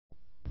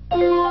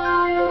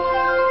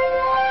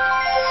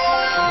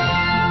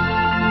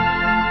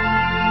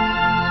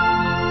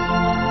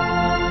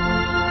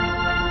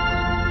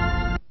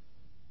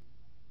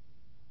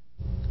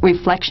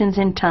Reflections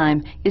in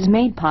Time is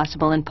made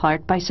possible in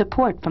part by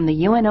support from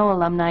the UNO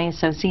Alumni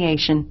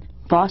Association,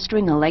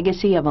 fostering a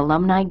legacy of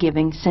alumni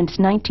giving since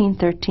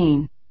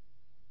 1913.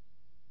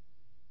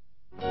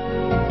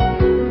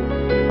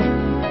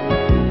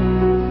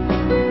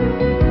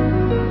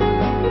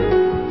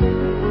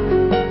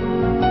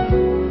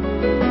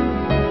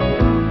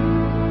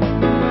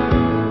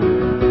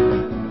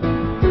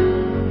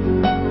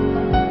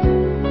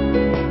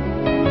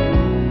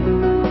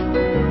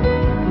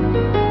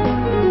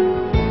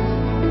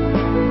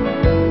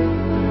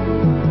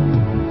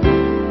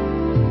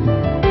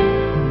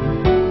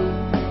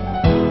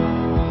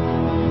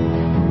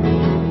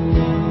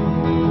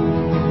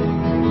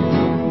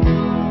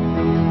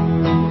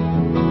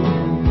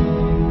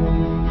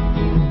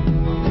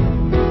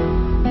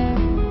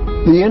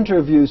 The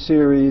interview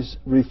series,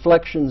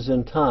 Reflections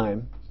in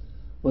Time,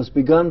 was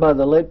begun by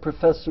the late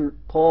Professor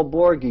Paul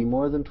Borghi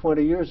more than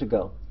 20 years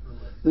ago.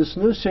 This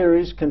new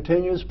series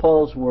continues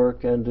Paul's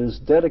work and is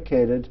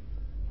dedicated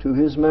to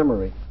his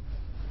memory.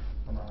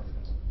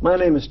 My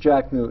name is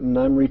Jack Newton.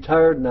 I'm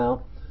retired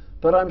now,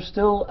 but I'm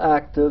still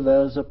active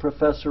as a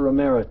professor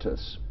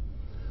emeritus.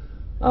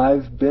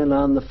 I've been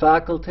on the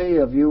faculty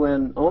of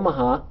UN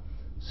Omaha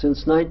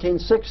since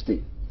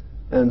 1960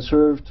 and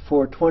served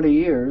for 20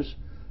 years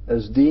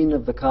as Dean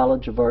of the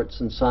College of Arts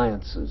and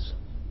Sciences.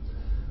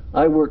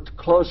 I worked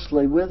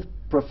closely with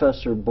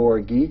Professor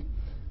Borghi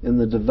in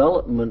the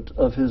development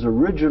of his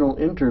original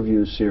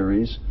interview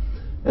series,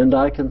 and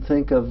I can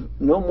think of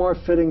no more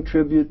fitting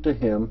tribute to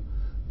him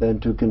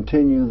than to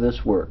continue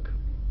this work.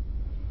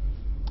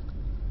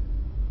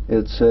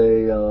 It's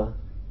a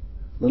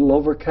little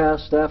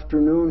overcast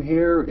afternoon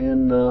here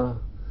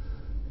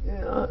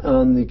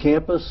on the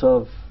campus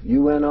of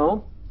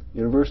UNO,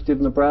 University of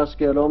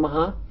Nebraska at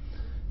Omaha.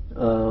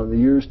 The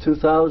year's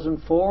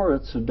 2004.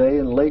 It's a day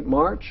in late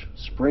March,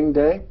 spring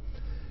day,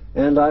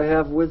 and I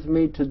have with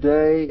me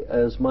today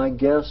as my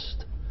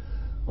guest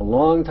a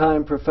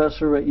longtime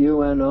professor at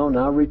UNO,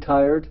 now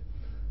retired,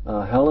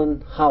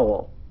 Helen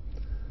Howell.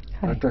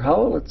 Hi. Dr.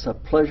 Howell, it's a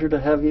pleasure to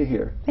have you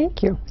here.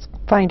 Thank you. It's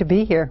fine to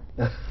be here.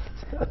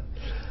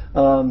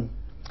 Now,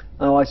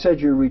 I said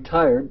you're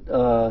retired.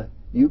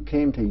 You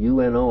came to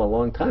UNO a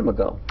long time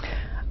ago.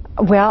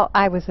 Well,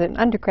 I was an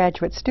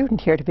undergraduate student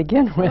here to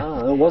begin with.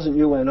 It wasn't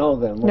UNO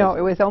then, was No, it?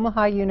 it was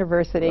Omaha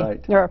University.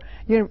 Right.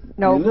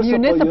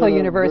 Municipal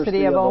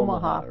University of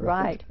Omaha.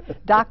 Right.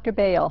 Dr.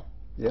 Bale.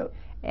 Yep.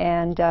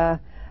 And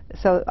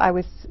so I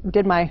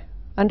did my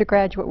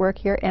undergraduate work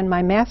here and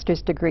my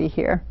master's degree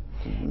here.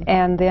 Mm-hmm.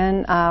 And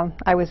then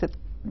I was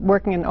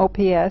working in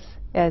OPS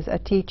as a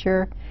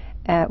teacher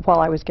while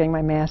I was getting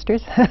my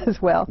master's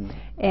as well. Mm-hmm.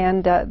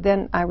 And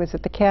then I was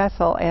at the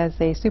Castle as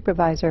a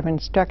supervisor of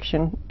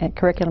instruction,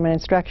 curriculum and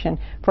instruction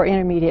for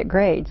intermediate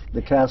grades.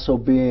 The Castle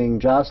being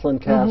Jocelyn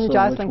Castle,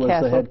 Jocelyn which was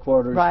Castle. the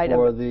headquarters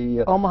for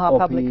the Omaha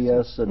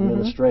OPS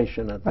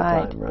administration at the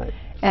time, right?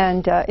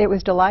 And it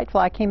was delightful.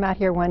 I came out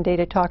here one day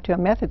to talk to a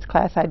methods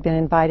class. I'd been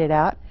invited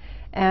out.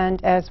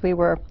 And as we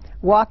were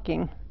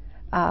walking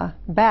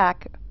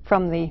back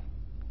from the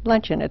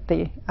luncheon at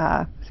the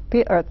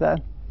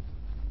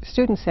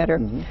Student Center,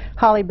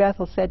 Holly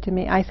Bethel said to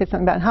me, I said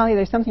something about, Holly,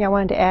 there's something I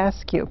wanted to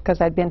ask you,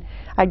 because I'd been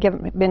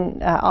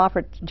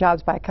offered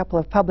jobs by a couple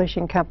of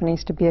publishing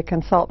companies to be a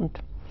consultant.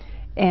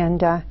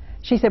 And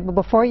she said, well,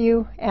 before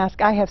you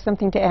ask, I have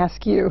something to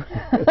ask you.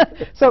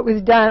 So it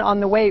was done on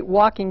the way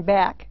walking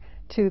back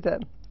to the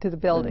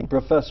building. And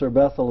Professor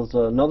Bethel is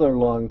another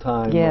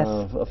long-time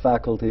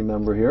faculty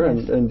member here,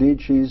 and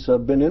indeed she's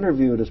been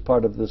interviewed as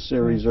part of this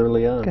series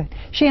early on. Good.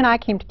 She and I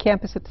came to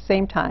campus at the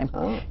same time.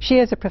 Oh. She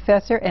as a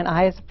professor and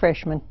I as a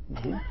freshman,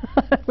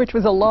 which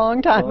was a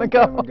long time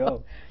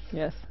ago.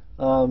 Yes.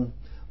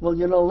 Well,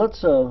 you know,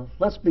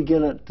 let's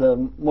begin at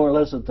more or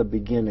less at the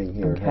beginning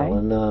here,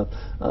 Helen.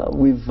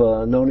 We've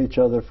known each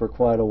other for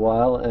quite a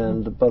while,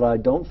 but I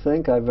don't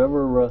think I've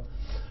ever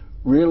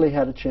really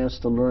had a chance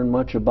to learn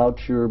much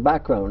about your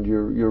background,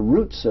 your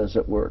roots, as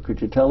it were.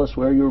 Could you tell us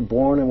where you were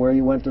born and where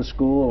you went to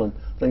school and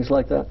things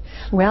like that?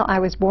 Well, I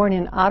was born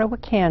in Ottawa,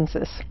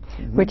 Kansas,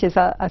 which is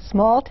a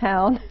small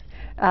town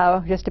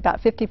just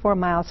about 54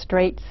 miles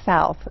straight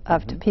south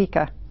of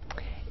Topeka.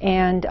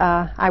 And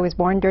I was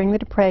born during the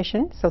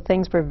Depression, so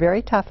things were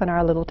very tough in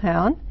our little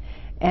town.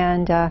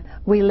 And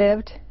we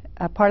lived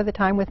part of the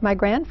time with my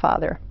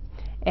grandfather.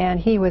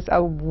 And he was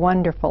a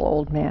wonderful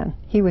old man.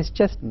 He was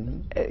just,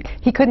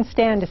 he couldn't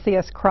stand to see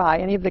us cry.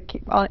 Any of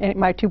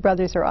my two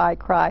brothers or I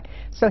cry.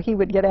 So he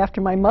would get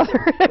after my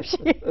mother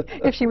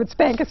if she would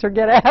spank us or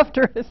get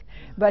after us.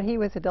 But he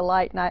was a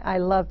delight, and I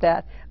loved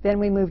that. Then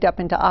we moved up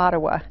into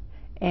Ottawa,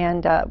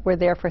 and were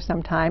there for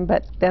some time.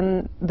 But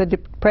then the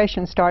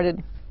Depression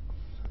started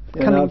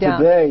coming down.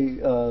 Today,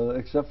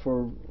 except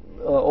for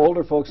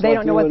older folks they like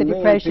don't know you what the and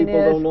Depression me,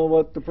 people is. don't know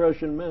what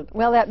Depression meant.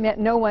 Well, that meant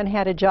no one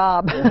had a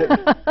job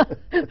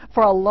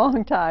for a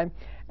long time.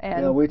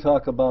 And yeah, we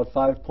talk about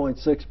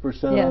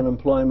 5.6% Yeah.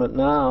 unemployment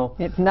now.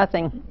 it's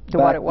nothing to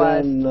Back what it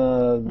was.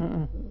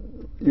 then,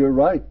 you're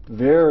right,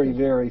 very,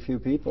 very few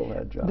people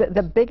had jobs.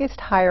 The biggest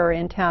hirer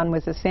in town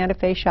was the Santa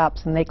Fe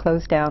shops, and they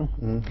closed down.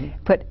 Mhm.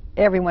 Put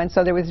everyone,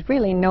 so there was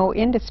really no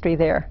industry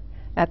there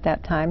at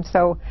that time.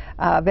 So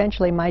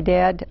eventually my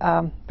dad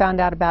found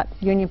out about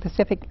Union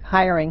Pacific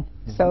hiring.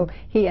 So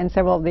he and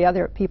several of the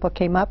other people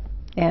came up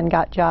and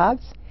got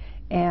jobs.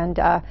 And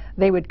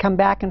they would come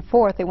back and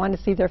forth. They wanted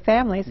to see their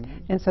families,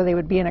 and so they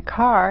would be in a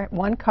car,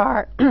 one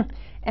car,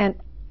 and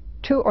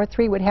 2 or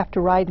 3 would have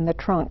to ride in the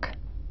trunk.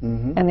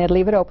 And they'd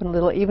leave it open a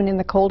little, even in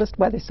the coldest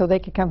weather, so they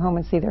could come home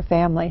and see their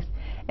families.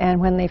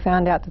 And when they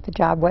found out that the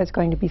job was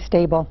going to be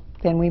stable,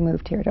 then we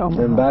moved here to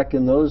Omaha. And back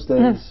in those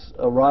days,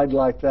 a ride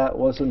like that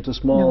wasn't a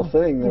small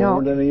thing. There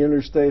weren't any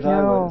interstate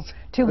highways.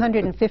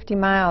 250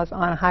 miles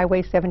on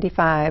Highway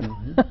 75.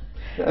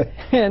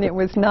 And it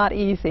was not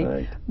easy.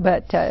 Right.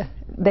 But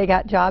they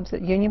got jobs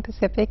at Union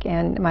Pacific,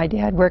 and my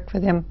dad worked for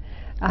them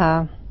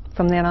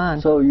from then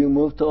on. So you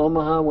moved to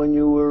Omaha when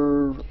you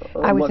were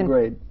what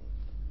grade?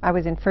 I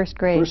was in first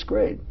grade. First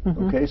grade.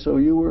 Okay, so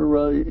you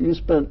were you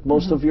spent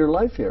most of your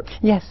life here.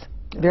 Yes,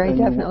 very And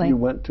definitely. You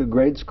went to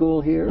grade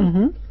school here.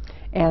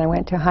 And I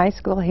went to high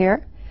school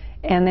here,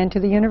 and then to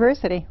the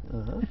university.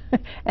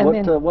 And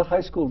then What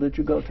high school did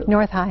you go to?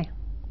 North High.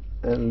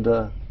 And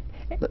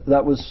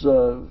that was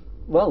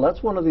well,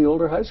 that's one of the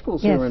older high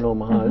schools here in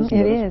Omaha, isn't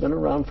it? It's been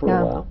around for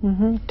a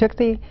while. Took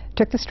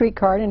the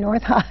streetcar to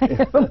North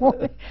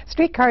High.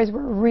 Streetcars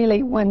were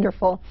really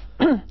wonderful,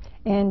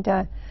 and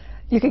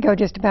you could go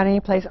just about any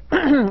place.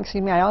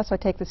 Excuse me. I also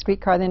take the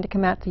streetcar then to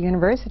come out to the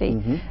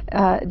university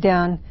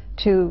down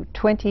to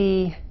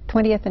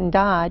 20th and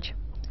Dodge,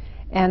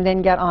 and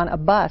then get on a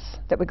bus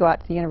that would go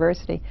out to the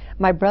university.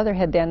 My brother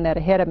had then that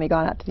ahead of me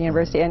gone out to the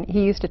university, and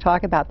he used to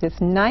talk about this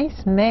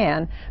nice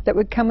man that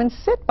would come and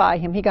sit by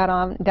him. He got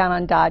on down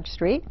on Dodge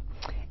Street,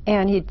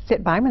 and he'd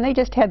sit by him, and they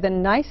just had the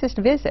nicest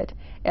visit.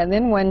 And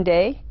then one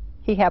day,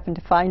 he happened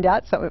to find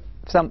out some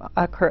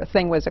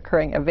event was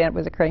occurring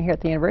here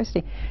at the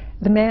university.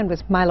 The man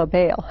was Milo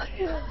Bale.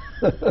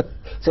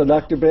 So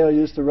Dr. Bale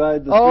used to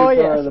ride the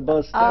streetcar or the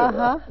bus too.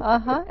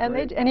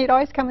 And he'd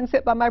always come and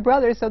sit by my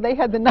brother, so they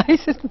had the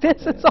nicest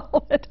visits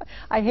all the time.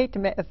 I hate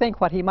to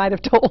think what he might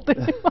have told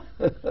him,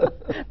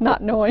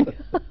 not knowing.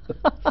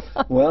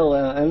 Well,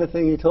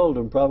 anything he told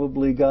him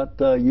probably got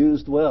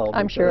used well.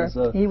 I'm sure.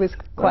 He was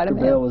quite a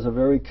man. Dr. Bale was a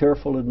very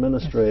careful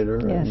administrator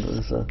and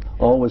was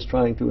always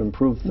trying to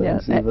improve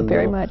things, even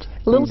very though much.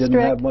 He didn't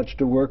have much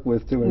to work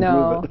with to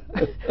improve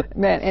it.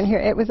 Man, and here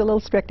it was a little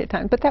strict at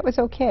times, but that was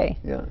okay.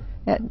 Yeah.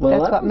 That's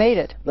what made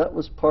it. That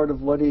was part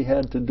of what he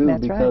had to do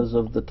because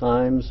of the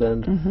times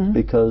and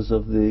because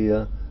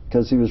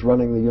he was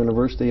running the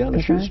university on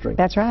a shoestring.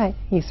 That's right.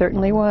 He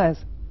certainly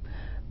was.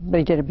 But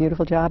he did a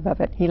beautiful job of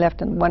it. He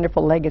left a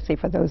wonderful legacy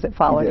for those that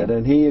followed him.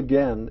 And he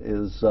again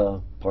is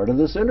part of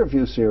this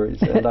interview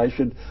series. And I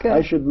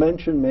should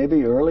mention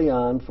maybe early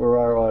on for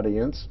our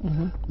audience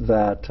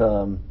that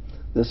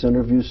this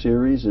interview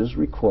series is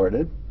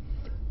recorded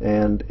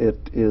and it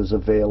is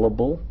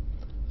available.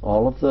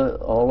 All of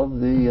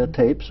the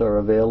tapes are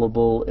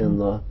available in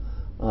the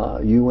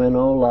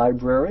UNO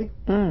library,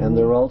 and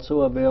they're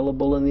also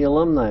available in the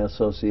Alumni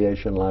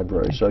Association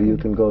library. So you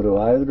can go to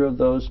either of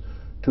those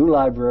 2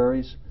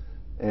 libraries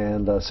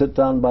and sit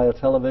down by a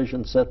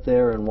television set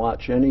there and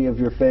watch any of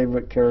your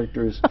favorite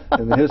characters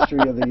in the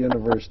history of the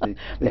university.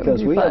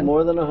 Because we have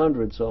more than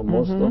 100, so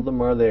most of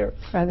them are there.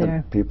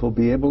 And people will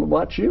be able to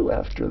watch you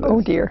after this.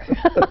 Oh dear.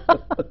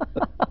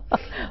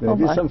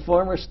 Maybe some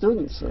former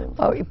students.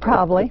 Oh,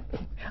 probably.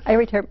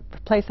 Every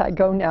place I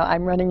go now,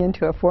 I'm running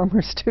into a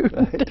former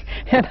student,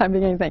 and I'm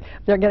beginning to think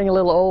they're getting a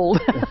little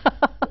old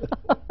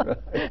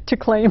to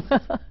claim.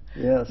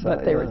 Yes,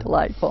 but they were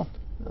delightful.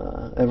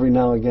 Every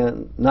now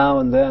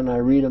and then, I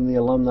read in the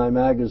alumni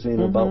magazine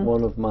about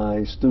one of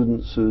my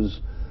students who's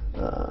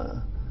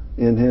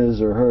in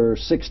his or her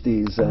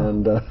 60s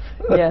and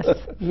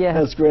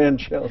has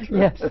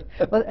grandchildren. Yes,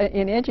 well,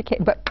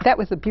 but that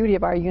was the beauty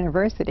of our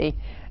university,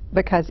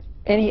 because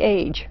any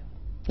age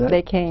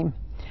they came.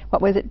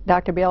 What was it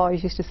Dr. Bale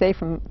always used to say,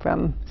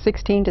 from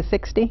 16 to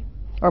 60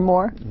 or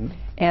more?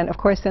 And of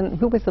course, then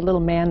who was the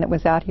little man that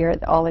was out here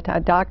all the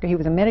time? Doctor. He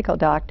was a medical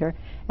doctor,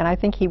 and I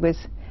think he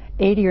was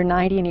 80 or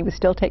 90, and he was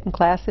still taking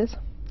classes.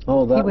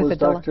 Oh, that was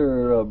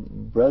Dr.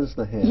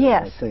 Bresnahan.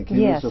 Yes, I think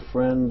he was a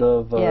friend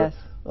of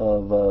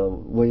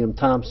William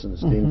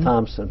Thompson's, Dean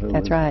Thompson.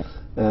 That's right.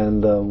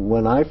 And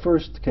when I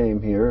first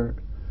came here,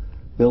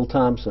 Bill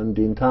Thompson,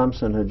 Dean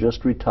Thompson, had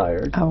just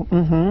retired. Oh,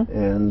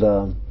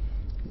 and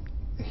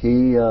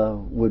he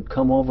would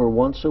come over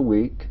once a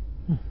week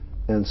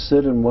and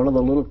sit in one of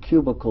the little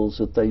cubicles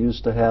that they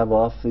used to have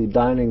off the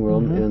dining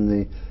room in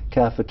the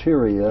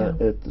cafeteria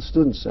at the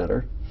Student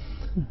Center.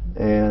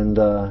 And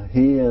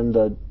he and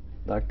the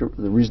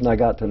reason I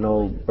got to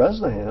know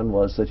Bresnahan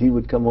was that he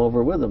would come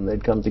over with them.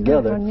 They'd come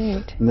together,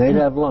 and they'd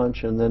have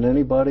lunch, and then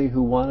anybody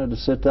who wanted to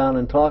sit down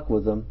and talk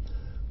with them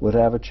would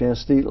have a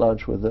chance to eat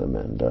lunch with them,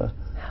 and it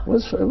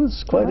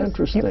was quite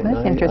interesting. It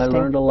was interesting. I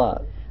learned a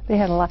lot. They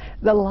had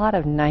a lot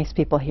of nice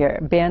people here.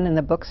 Ben in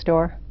the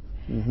bookstore,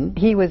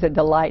 he was a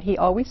delight. He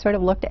always sort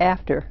of looked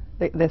after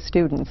the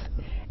students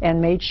and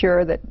made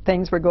sure that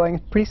things were going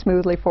pretty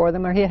smoothly for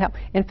them, or he'd help.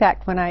 In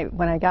fact, when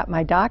I got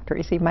my doctorate,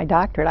 received my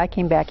doctorate, I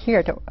came back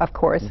here to, of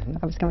course,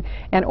 I was going,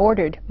 and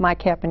ordered my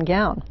cap and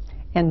gown.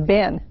 And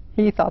Ben,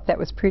 he thought that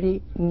was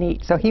pretty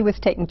neat. So he was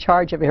taking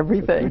charge of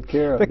everything. Good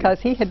care of because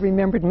he had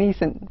remembered me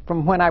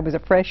from when I was a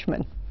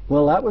freshman.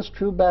 Well, that was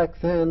true back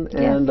then,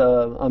 and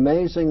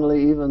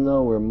amazingly, even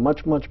though we're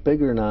much, much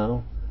bigger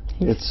now,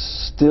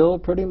 it's still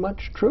pretty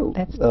much true.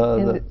 That's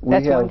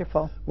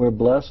wonderful. We're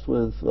blessed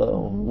with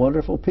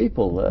wonderful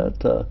people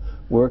that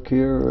work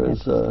here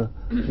as you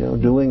know,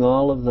 doing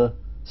all of the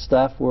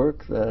staff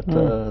work that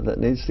that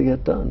needs to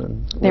get done.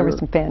 And there were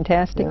some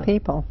fantastic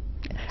people.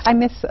 I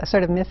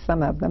sort of miss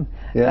some of them.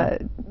 Yeah.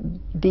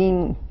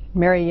 Dean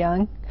Mary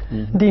Young,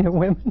 Dean of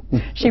Women.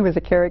 She was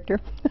a character.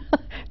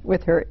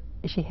 With her,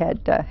 she had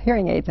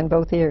hearing aids in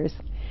both ears,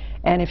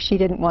 and if she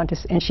didn't want to,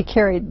 and she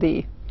carried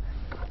the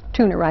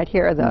tuner right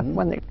here, the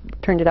one that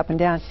turned it up and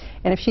down.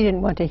 And if she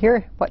didn't want to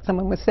hear what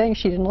someone was saying,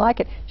 she didn't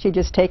like it, she'd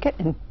just take it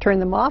and turn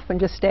them off and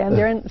just stand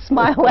there and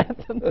smile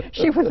at them.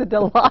 She was a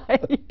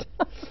delight.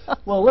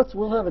 Well,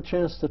 we'll have a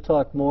chance to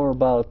talk more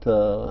about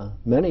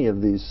many of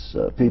these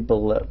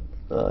people that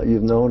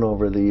you've known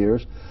over the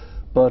years,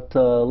 but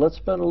let's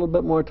spend a little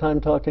bit more time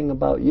talking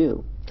about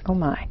you. Oh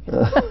my!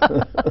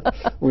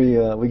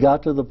 We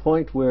got to the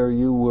point where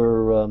you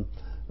were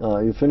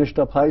you finished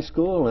up high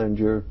school and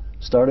you're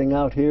starting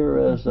out here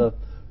as a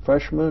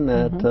freshman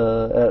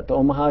at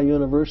Omaha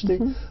University.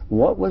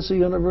 What was the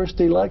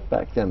university like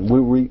back then?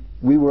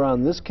 We were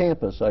on this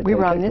campus, I take it. We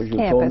were on this campus.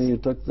 You told me you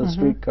took the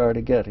streetcar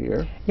to get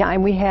here. Yeah,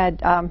 and we had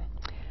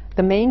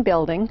the main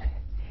building.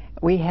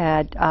 We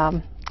had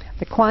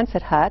the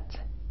Quonset hut,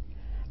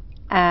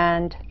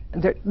 and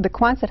the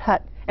Quonset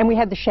hut, and we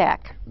had the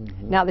shack.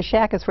 Now the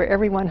shack is where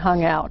everyone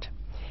hung out,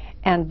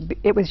 and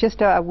it was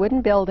just a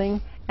wooden building.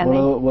 And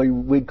well,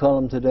 we'd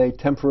call them today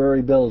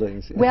temporary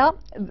buildings. Well,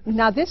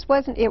 now this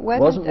wasn't. It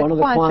wasn't one of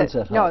the Quonset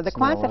huts. No, the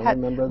Quonset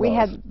hut. We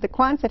had the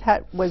Quonset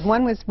hut.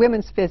 One was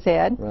women's phys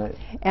ed, right,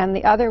 and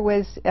the other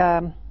was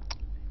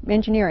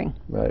engineering.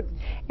 Right.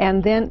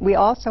 And then we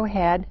also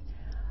had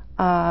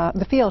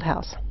the field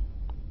house,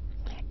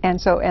 and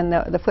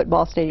the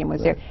football stadium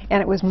was there.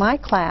 And it was my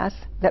class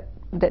that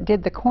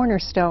did the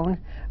cornerstone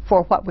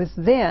for what was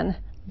then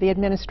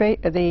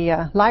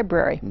the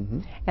library,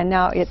 and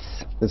now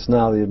it's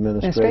now the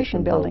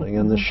administration building.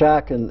 And the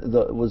shack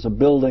was a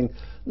building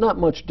not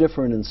much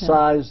different in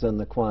size than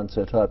the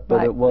Quonset hut,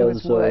 but it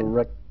was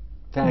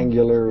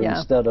rectangular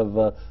instead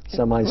of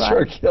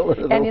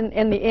semicircular. And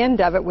in the end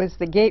of it was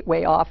the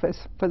gateway office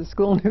for the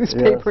school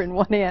newspaper in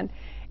one end,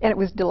 and it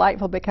was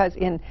delightful because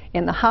in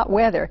the hot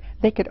weather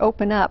they could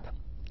open up.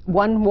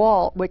 One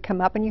wall would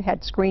come up and you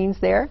had screens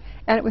there,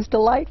 and it was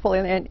delightful,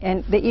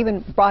 and they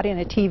even brought in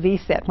a TV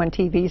set when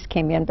TVs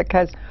came in,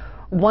 because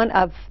one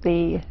of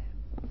the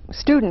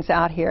students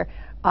out here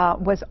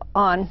was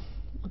on,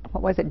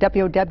 what was it,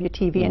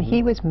 WOW-TV, and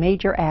he was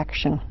major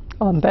action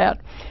on that,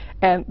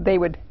 and they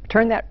would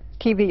turn that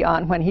TV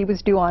on when he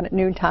was due on at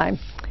noontime,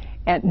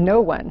 and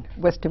no one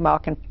was to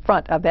walk in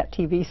front of that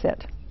TV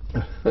set.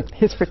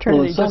 His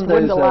fraternity just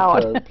wouldn't allow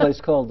it. A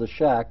place called the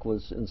Shack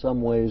was in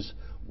some ways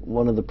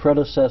one of the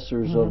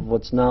predecessors of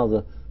what's now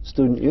the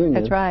Student Union.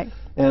 That's right.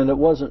 And it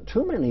wasn't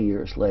too many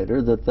years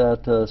later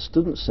that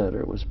Student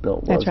Center was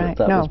built, was That's right. it?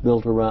 That was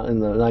built around in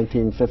the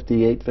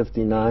 1958,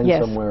 59,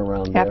 somewhere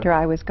around there. After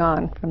I was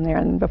gone from there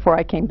and before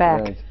I came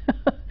back. Right.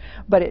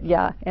 But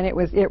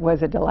it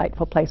was a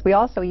delightful place. We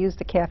also used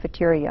the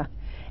cafeteria,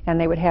 and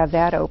they would have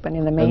that open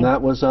in the main. And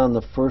that was on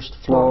the first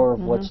floor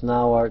of what's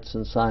now Arts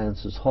and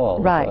Sciences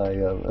Hall. Right.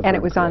 And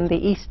it was on the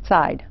east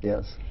side.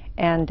 Yes.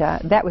 And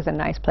that was a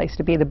nice place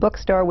to be. The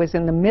bookstore was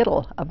in the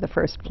middle of the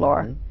first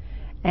floor.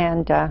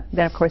 And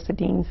then, of course, the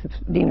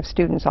Dean of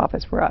Students'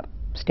 office were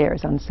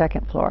upstairs on the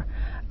second floor.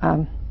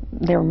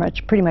 They were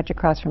pretty much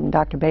across from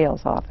Dr.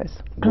 Bale's office.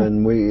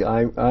 When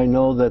I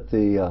know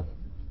that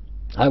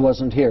I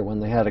wasn't here when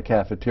they had a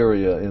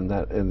cafeteria in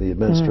the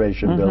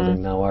administration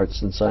building, now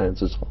Arts and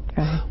Sciences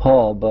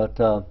Hall, but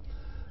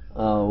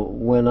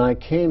when I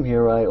came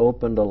here, I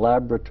opened a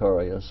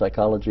laboratory, a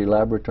psychology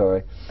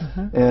laboratory,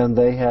 and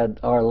they had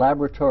our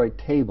laboratory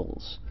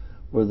tables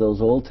were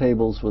those old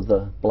tables with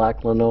the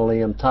black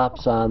linoleum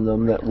tops on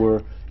them that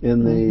were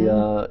in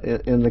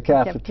the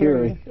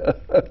cafeteria.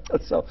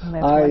 So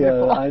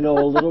I know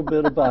a little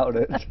bit about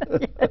it.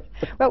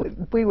 Well,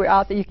 we were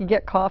out there. You could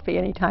get coffee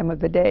any time of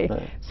the day.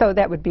 So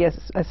that would be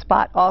a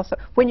spot also.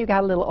 When you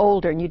got a little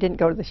older and you didn't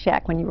go to the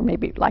shack, when you were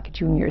maybe like a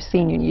junior or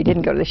senior and you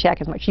didn't go to the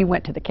shack as much, you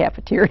went to the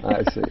cafeteria.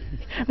 I see.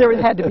 There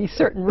had to be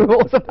certain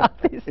rules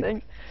about these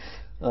things.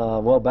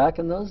 Well, back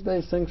in those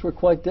days, things were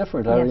quite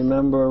different. I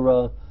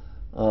remember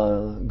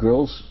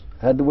girls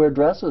had to wear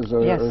dresses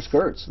or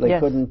skirts. They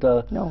couldn't.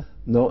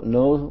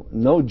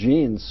 No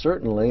jeans,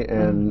 certainly,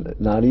 and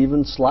not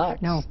even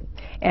slacks. No,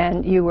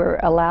 and you were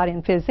allowed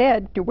in phys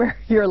ed to wear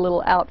your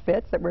little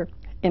outfits that were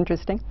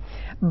interesting,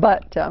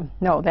 but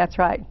no, that's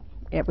right.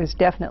 It was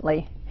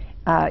definitely,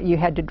 you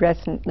had to dress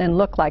and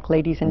look like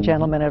ladies and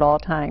gentlemen at all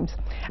times.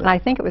 And I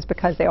think it was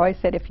because they always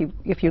said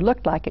if you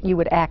looked like it, you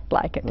would act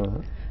like it.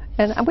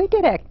 And we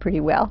did act pretty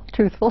well,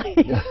 truthfully.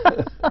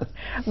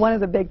 One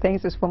of the big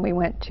things was when we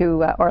went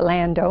to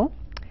Orlando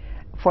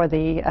for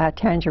the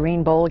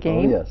Tangerine Bowl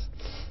game. Oh, yes.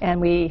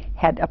 And we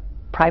had a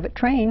private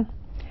train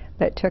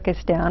that took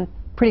us down.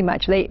 Pretty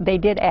much, they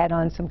did add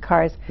on some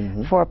cars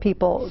for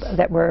people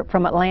that were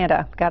from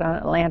Atlanta, got on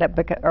Atlanta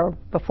or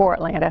before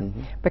Atlanta,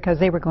 because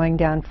they were going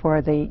down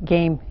for the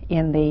game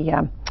in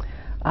the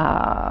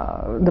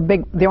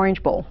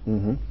Orange Bowl.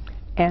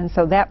 And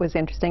so that was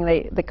interesting.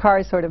 The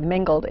cars sort of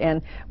mingled,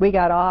 and we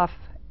got off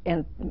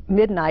in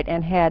midnight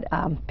and had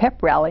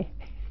pep rally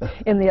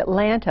in the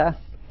Atlanta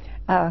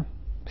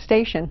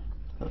station,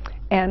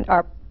 and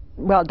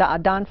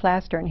Don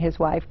Flaster and his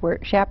wife were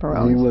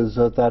chaperones. He was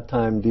at that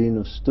time Dean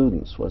of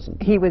Students,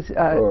 wasn't he? He was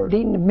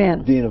Dean of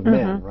Men. Dean of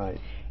Men, right.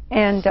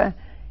 And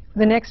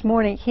the next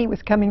morning he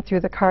was coming through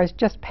the cars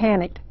just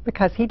panicked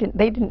because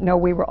they didn't know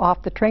we were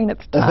off the train at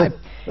the time.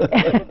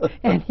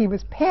 and he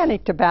was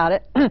panicked about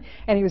it.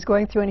 And he was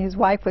going through, and his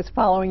wife was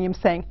following him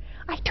saying,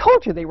 "I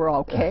told you they were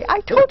okay.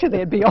 I told you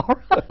they'd be all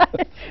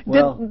right."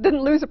 Well,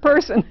 didn't lose a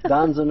person.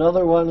 Don's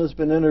another one who's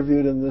been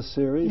interviewed in this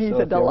series. He's so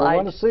a if you ever delight.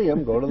 want to see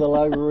him, go to the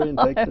library and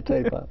take the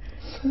tape out.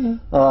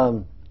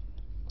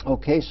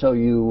 Okay, so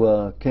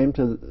you came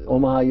to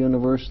Omaha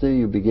University.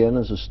 You began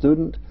as a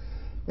student,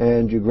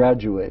 and you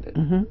graduated.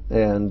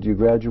 And you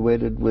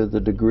graduated with a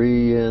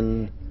degree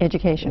in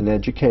education. In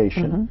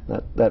education.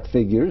 That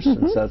figures,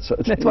 since that's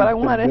what you've what I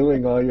been wanted.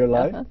 doing all your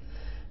life.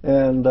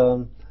 And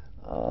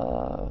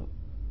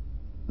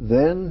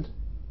then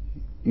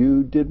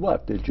you did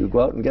what? Did you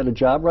go out and get a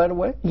job right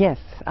away? Yes,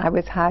 I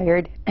was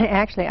hired.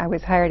 Actually, I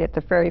was hired at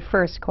the very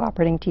first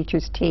Cooperating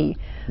Teachers Tea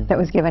that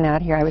was given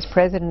out here. I was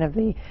president of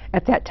the,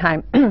 at that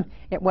time,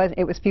 it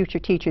was Future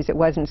Teachers. It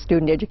wasn't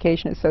Student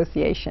Education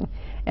Association.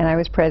 And I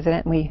was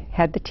president, and we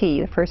had the tea,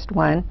 the first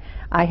one.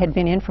 I had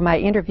been in for my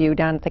interview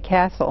down at the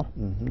castle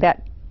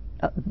that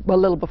a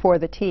little before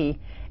the tea.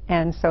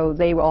 And so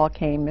they all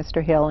came,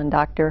 Mr. Hill and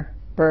Dr.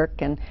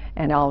 Burke and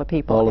all the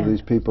people. All of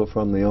these people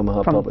from the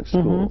Omaha Public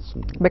Schools.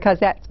 Because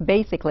that's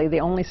basically the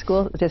only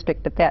school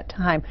district at that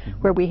time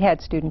where we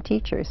had student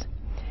teachers.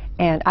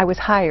 And I was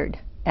hired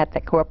at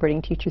that Cooperating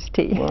Teachers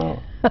Tea.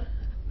 Wow.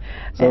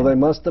 So they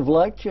must have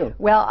liked you.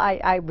 Well,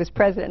 I was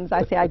president, as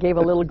I say, I gave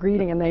a little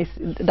greeting, and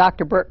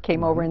Dr. Burke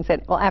came over and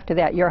said, "Well, after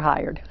that, you're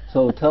hired."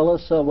 So tell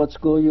us what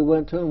school you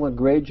went to and what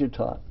grade you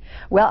taught.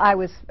 Well, I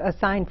was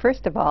assigned,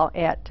 first of all,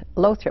 at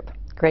Lothrop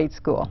grade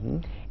school.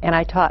 And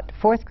I taught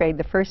 4th grade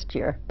the first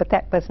year, but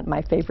that wasn't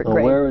my favorite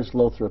grade. Where is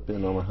Lothrop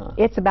in Omaha?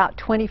 It's about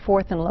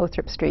 24th and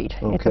Lothrop Street.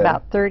 Okay. It's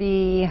about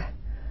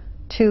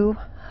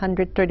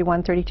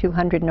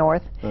 3200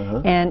 north.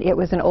 And it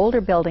was an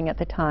older building at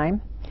the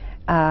time.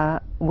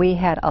 We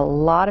had a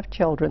lot of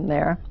children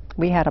there.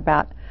 We had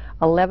about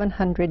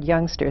 1,100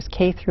 youngsters,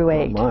 K through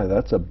 8. Oh my,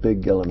 that's a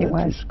big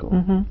elementary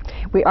school.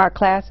 Our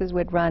classes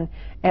would run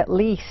at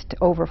least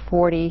over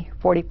 40,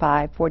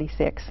 45,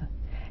 46.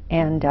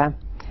 And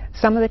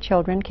some of the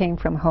children came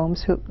from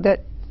homes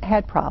that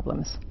had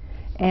problems,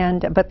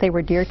 but they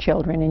were dear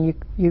children, and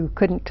you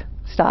couldn't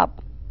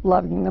stop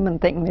loving them and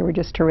thinking they were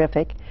just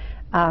terrific.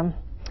 And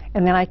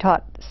then I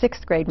taught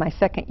 6th grade my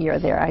second year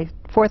there.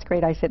 4th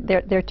grade I said,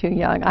 they're too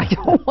young. I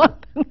don't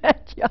want them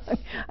that young.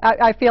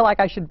 I feel like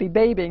I should be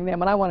babying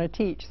them, and I want to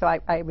teach. So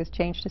I was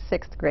changed to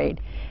 6th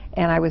grade,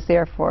 and I was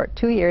there for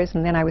 2 years,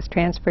 and then I was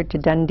transferred to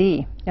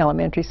Dundee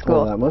Elementary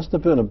School. Well, that must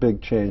have been a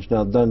big change.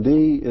 Now,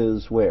 Dundee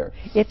is where?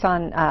 It's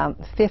on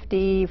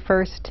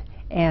 51st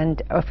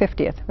and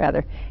 50th,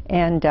 rather,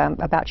 and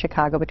about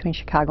Chicago, between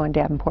Chicago and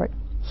Davenport.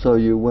 So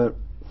you went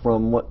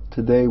from what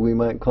today we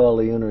might call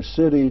the inner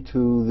city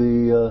to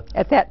the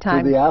at that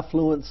time, to the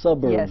affluent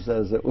suburbs,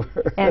 as it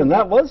were. And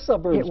that was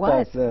suburbs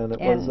back then. It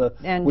was.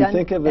 We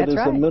think of it as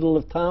the middle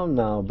of town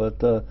now, but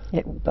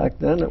back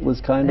then it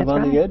was kind of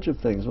on the edge of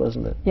things,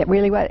 wasn't it? It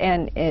really was.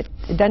 And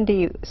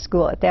Dundee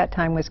School at that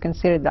time was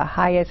considered the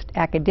highest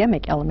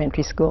academic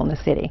elementary school in the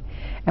city.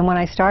 And when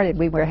I started,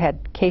 we had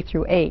K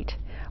through 8.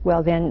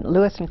 Well, then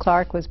Lewis and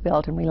Clark was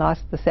built, and we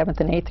lost the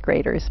 7th and 8th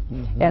graders.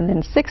 And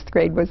then 6th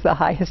grade was the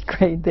highest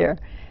grade there.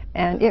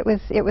 And it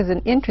was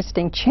an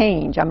interesting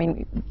change. I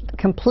mean,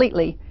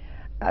 completely,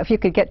 if you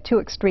could get 2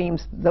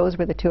 extremes, those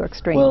were the 2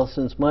 extremes. Well,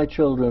 since my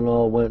children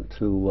all went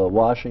to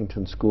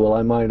Washington School,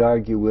 I might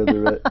argue with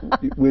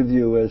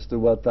you as to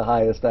what the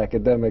highest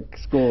academic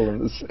school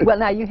in the city. Well,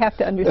 now you have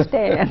to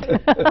understand.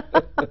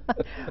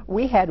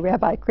 We had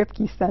Rabbi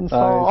Kripke's son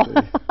Saul.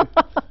 I see.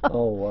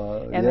 Oh,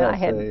 wow. And yes,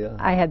 then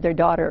I had their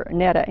daughter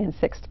Netta in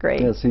 6th grade.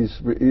 Yes, he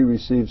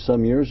received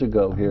some years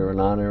ago here an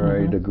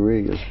honorary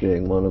degree as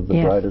being one of the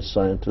brightest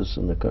scientists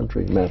in the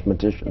country,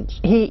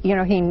 mathematicians. He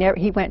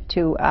went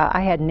to,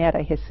 I had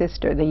Netta, his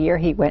sister, the year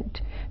he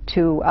went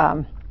to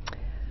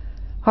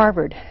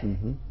Harvard,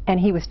 and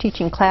he was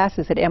teaching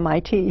classes at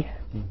MIT.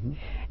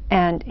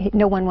 And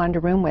no one wanted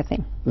to room with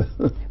him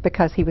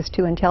because he was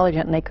too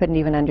intelligent and they couldn't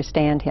even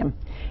understand him.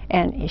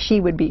 And she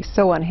would be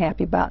so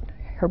unhappy about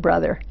her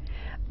brother.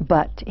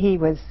 but he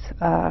was,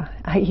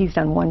 he's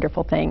done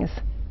wonderful things.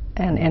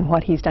 And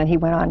what he's done, he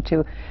went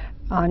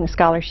on a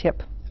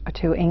scholarship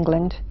to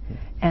England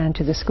and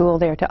to the school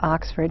there to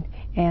Oxford.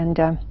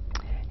 And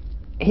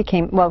he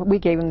came, well, we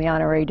gave him the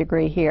honorary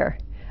degree here.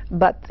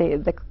 But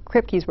the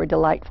Kripkes were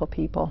delightful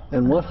people.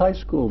 And what high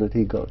school did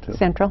he go to?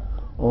 Central.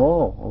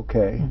 Oh,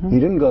 okay. He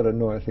didn't go to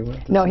North, he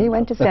went to No, Central. he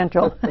went to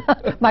Central.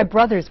 My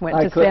brothers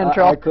went to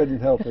Central. I couldn't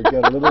help it,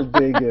 get a little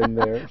dig in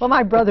there. Well,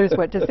 my brothers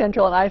went to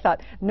Central, and I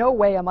thought, no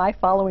way am I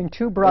following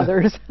two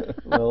brothers.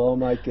 Well, all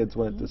my kids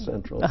went to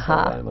Central, so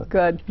I'm a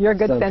good. You're a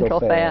good Central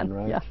fan.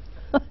 Right? Yeah.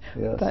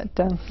 Yes. But,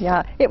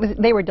 yeah,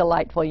 they were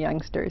delightful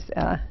youngsters.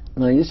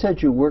 Now, you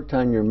said you worked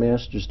on your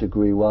master's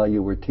degree while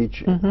you were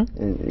teaching.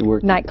 And you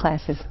worked night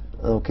classes.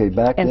 Okay,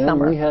 back in then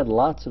summer. we had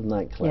lots of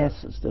night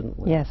classes, didn't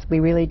we? Yes,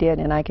 we really did,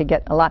 and I could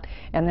get a lot.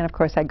 And then, of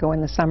course, I'd go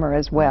in the summer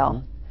as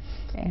well.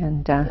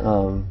 And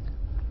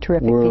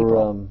terrific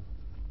people.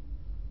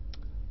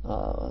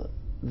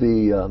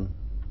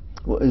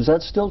 Is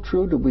that still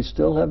true? Do we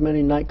still have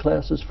many night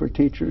classes for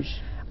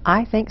teachers?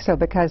 I think so,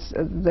 because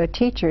the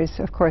teachers,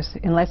 of course,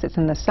 unless it's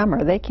in the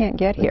summer, they can't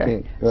get here.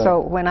 Right.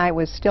 So when I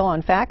was still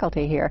on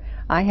faculty here,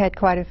 I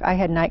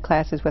had night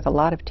classes with a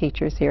lot of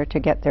teachers here to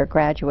get their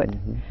graduate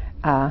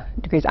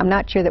degrees. I'm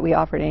not sure that we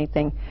offered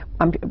anything.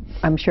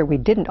 I'm sure we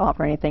didn't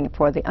offer anything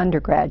for the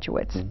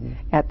undergraduates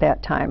at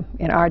that time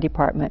in our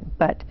department,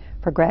 but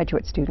for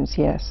graduate students,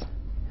 yes.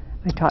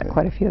 I taught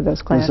quite a few of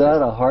those classes. Is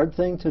that a hard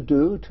thing to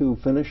do, to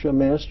finish a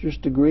master's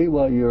degree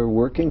while you're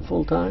working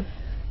full-time?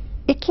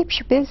 It keeps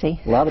you busy.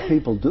 A lot of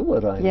people do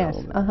it, I know. Yes,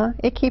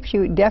 it keeps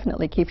you,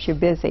 definitely keeps you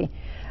busy.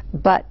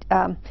 But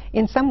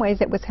in some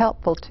ways it was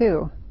helpful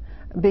too,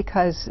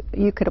 because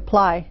you could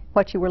apply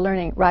what you were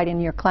learning right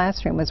in your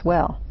classroom as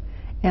well.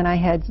 And I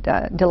had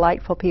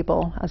delightful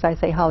people, as I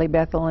say, Holly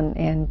Bethel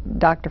and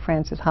Dr.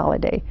 Frances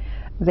Holliday.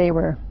 They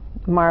were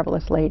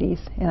marvelous ladies,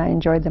 and I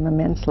enjoyed them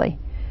immensely.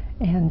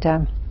 And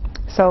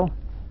so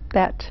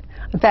that,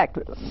 in fact,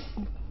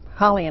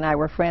 Holly and I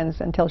were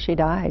friends until she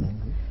died.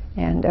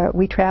 And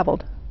we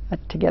traveled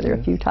together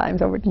a few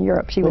times over in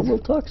Europe. Well, we'll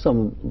talk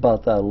some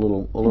about that a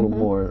little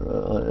more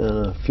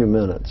in a few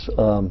minutes.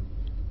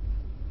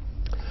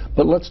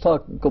 But let's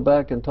go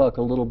back and talk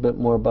a little bit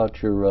more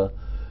about your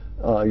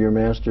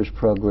master's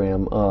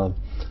program.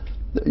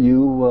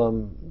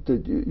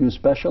 Did you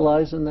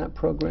specialize in that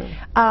program?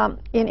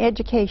 In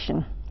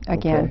education,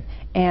 again.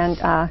 Okay.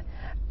 And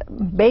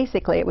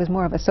basically it was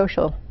more of a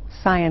social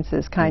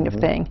sciences kind of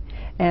thing.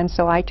 And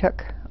so I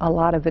took a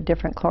lot of the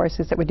different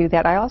courses that would do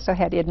that. I also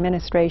had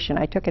administration.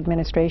 I took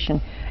administration,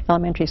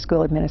 elementary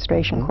school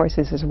administration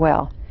courses as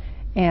well.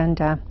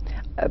 And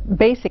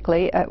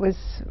basically it was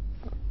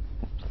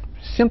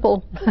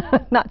simple,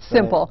 not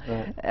simple,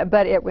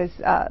 but it was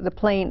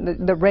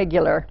the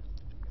regular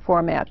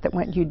format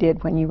that you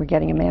did when you were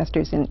getting a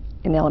master's in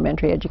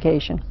elementary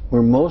education.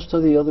 Were most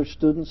of the other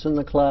students in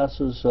the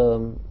classes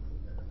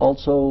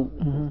also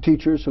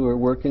teachers who were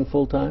working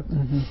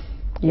full-time?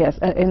 Yes,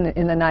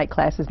 in the night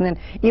classes, and then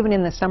even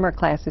in the summer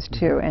classes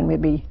too, and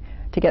we'd be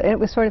together. And it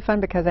was sort of fun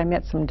because I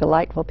met some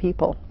delightful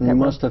people. You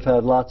must have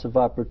had lots of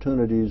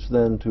opportunities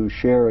then to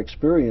share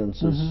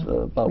experiences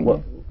about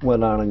what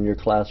went on in your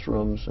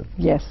classrooms.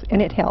 Yes,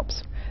 and it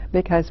helps,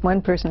 because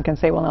one person can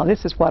say, well, now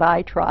this is what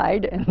I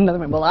tried, and another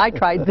one, well, I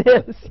tried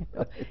this. You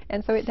know?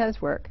 And so it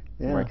does work.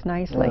 It works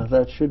nicely. Yeah,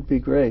 that should be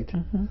great.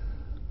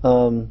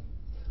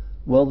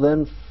 Well,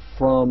 then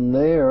from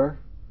there,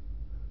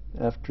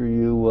 after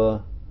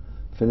you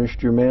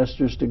finished your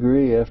master's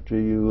degree, after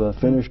you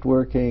finished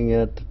working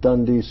at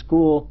Dundee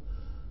School,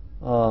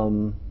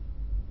 you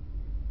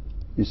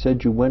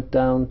said you went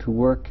down to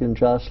work in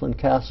Jocelyn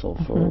Castle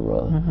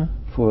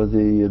for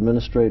the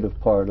administrative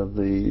part of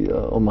the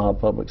Omaha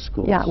Public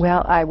Schools. Yeah,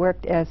 well, I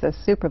worked as a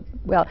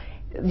well,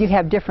 you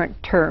have different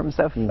terms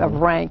of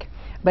rank,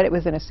 but it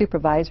was in a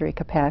supervisory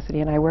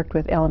capacity, and I worked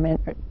with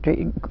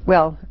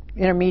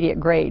intermediate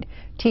grade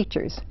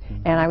teachers,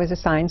 and I was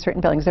assigned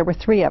certain buildings. There were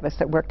 3 of us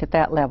that worked at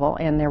that level,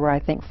 and there were, I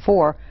think,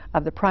 4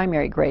 of the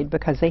primary grade,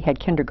 because they had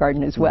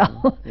kindergarten as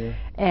well.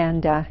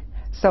 And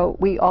so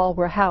we all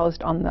were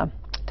housed on the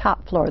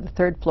top floor, the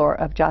 3rd floor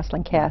of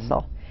Jocelyn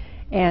Castle.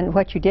 And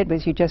what you did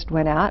was you just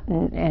went out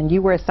and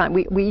you were assigned,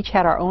 we each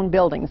had our own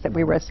buildings that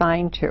we were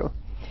assigned to,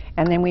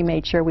 and then we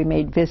made sure we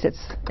made visits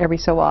every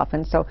so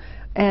often. So,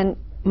 and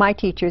my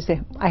teachers,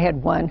 I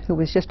had one who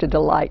was just a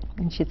delight,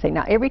 and she'd say,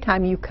 now every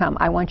time you come,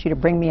 I want you to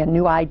bring me a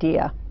new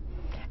idea.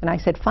 And I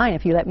said, fine,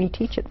 if you let me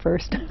teach it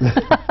first.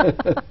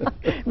 But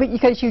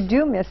because you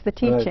do miss the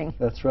teaching. Right,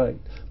 that's right.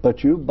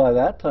 But you, by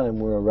that time,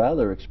 were a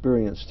rather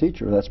experienced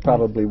teacher. That's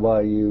probably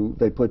why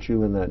they put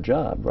you in that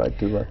job, right?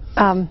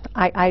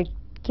 I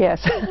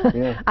guess.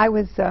 I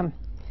was,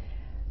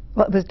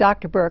 well, it was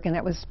Dr. Burke, and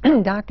that was,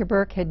 Dr.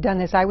 Burke had done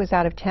this. I was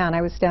out of town.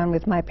 I was down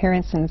with my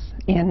parents in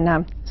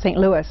St.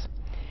 Louis.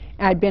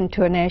 I'd been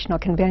to a national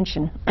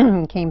convention,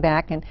 came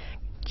back, and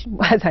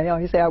as I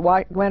always say, I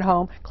went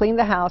home, cleaned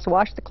the house,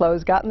 washed the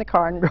clothes, got in the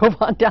car, and drove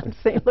on down to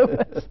St.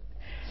 Louis.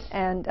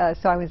 And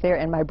so I was there,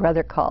 and my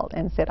brother called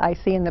and said, I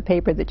see in the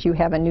paper that you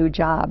have a new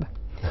job.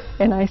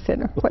 And I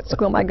said, what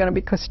school am I going to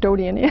be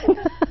custodian in?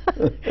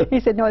 He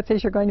said, no, it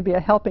says you're going to be a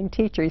helping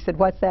teacher. He said,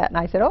 what's that? And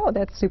I said, oh,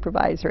 that's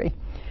supervisory.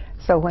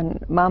 So when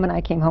Mom and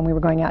I came home, we were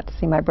going out to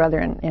see my brother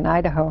in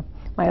Idaho,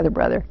 my other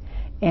brother.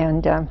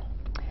 And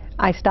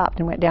I stopped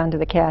and went down to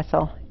the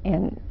castle.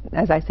 And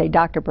as I say,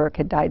 Dr. Burke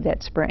had died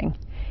that spring.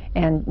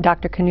 And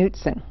Dr.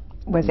 Knutson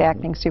was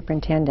acting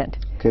superintendent.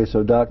 Okay,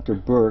 so Dr.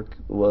 Burke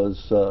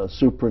was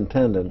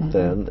superintendent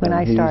then. When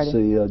I started.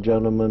 He's the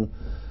gentleman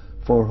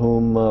for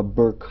whom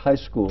Burke High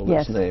School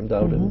is named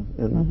out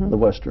in the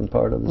western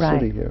part of the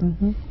city here.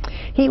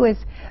 He was,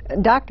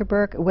 Dr.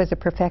 Burke was a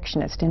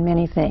perfectionist in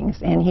many things,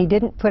 and he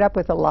didn't put up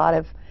with a lot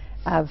of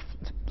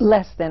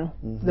less than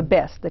the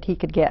best that he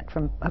could get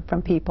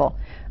from people.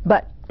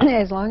 But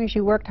as long as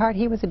you worked hard,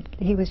 he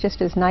was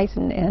just as nice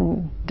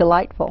and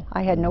delightful.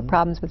 I had no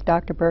problems with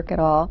Dr. Burke at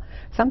all.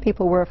 Some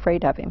people were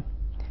afraid of him,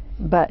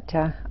 but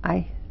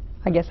I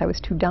guess I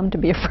was too dumb to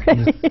be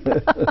afraid.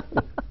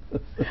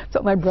 That's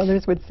what my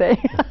brothers would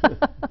say.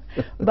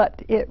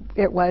 But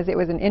it was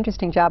an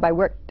interesting job. I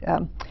worked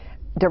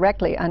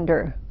directly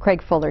under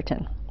Craig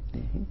Fullerton.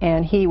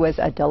 And he was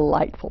a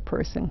delightful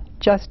person,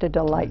 just a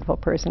delightful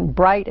person,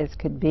 bright as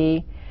could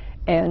be.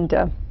 And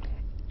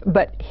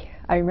but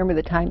I remember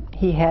the time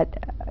he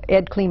had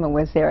Ed Klima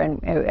was there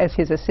and as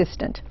his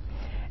assistant,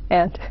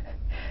 and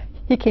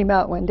he came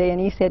out one day and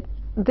he said,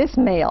 "This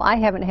mail, I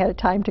haven't had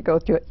time to go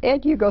through it.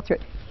 Ed, you go through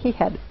it." He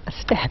had a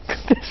stack of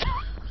this.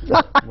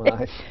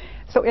 Right.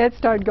 So Ed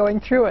started going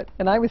through it,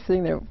 and I was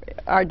sitting there.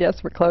 Our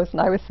desks were close,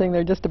 and I was sitting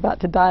there just about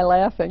to die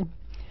laughing,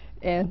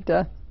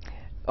 and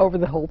over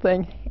the whole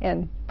thing.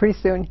 And pretty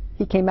soon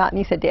he came out and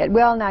he said, "Dad,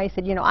 well, now," he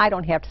said, "you know, I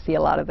don't have to see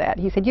a lot of that."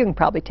 He said, "You can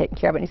probably take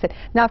care of it." And he said,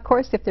 "Now, of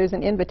course, if there's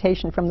an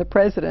invitation from the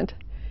president,"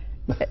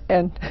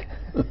 and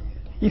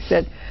he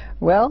said,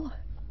 "Well,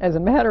 as a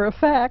matter of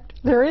fact,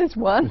 there is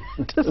one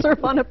to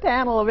serve on a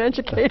panel of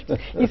educators."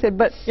 He said,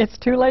 "But it's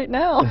too late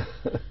now."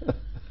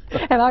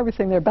 And I was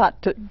sitting there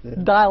about to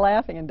die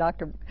laughing, and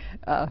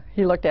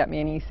he looked at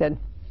me and he said,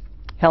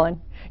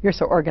 "Helen, you're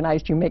so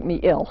organized you make me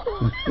ill."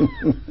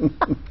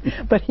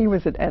 But he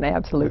was an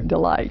absolute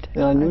delight.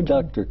 Yeah, I knew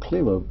Dr.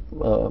 Klima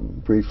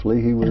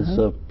briefly. He was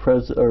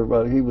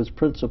he was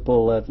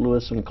principal at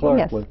Lewis and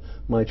Clark when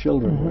my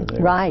children were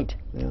there. Right.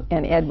 Yeah.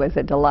 And Ed was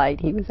a delight.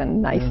 He was a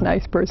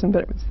nice person,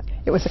 but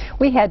it was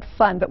we had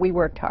fun, but we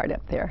worked hard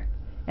up there.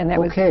 And that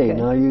was good.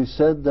 Now you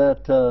said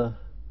that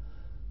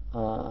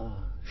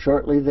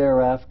shortly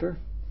thereafter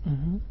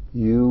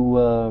you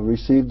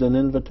received an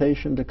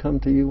invitation to come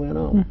to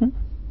UNO.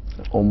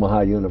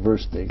 Omaha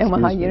University.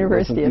 Omaha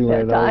University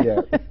at that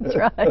time. That's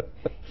right.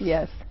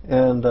 Yes.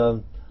 And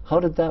how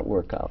did that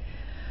work out?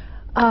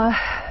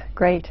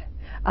 Great.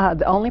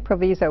 The only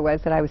proviso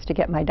was that I was to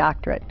get my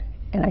doctorate.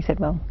 And I said,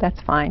 well,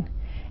 that's fine.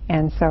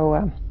 And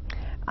so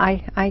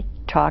I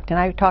talked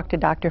to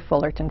Dr.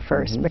 Fullerton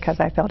first because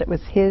I felt it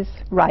was his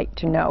right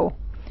to know.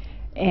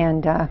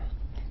 And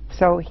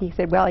so he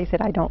said, well, he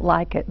said, I don't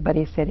like it, but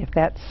he said, if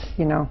that's,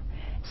 you know,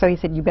 so he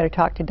said, you better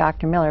talk to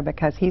Dr. Miller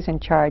because he's in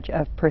charge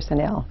of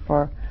personnel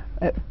for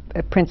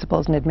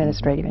principals and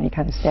administrative, any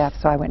kind of staff.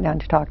 So I went down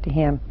to talk to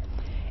him.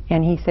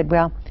 And he said,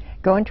 well,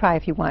 go and try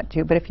if you want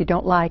to, but if you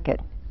don't like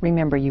it,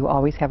 remember you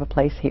always have a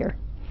place here.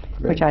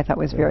 Great. Which I thought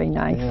was very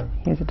nice. Yeah.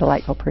 He was a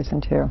delightful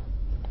person, too.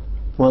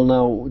 Well,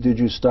 now, did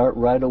you start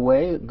right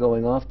away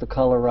going off to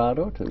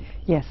Colorado?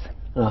 Yes.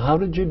 Now, how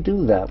did you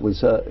do that?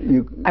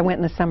 I went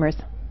in the summers.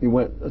 You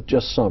went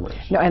just summers?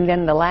 No, and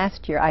then the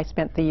last year I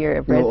spent the year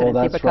of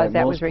residency because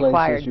that was required.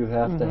 Most places you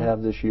have to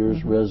have this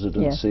year's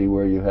residency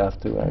where you have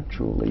to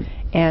actually...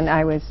 And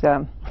I was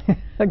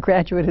a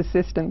graduate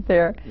assistant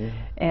there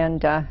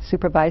and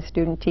supervised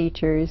student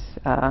teachers,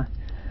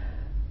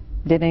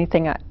 did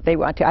anything they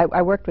want to.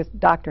 I worked with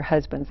Dr.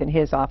 Husbands in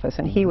his office,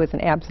 and he was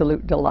an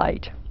absolute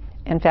delight.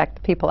 In fact,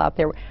 the people out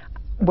there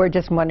were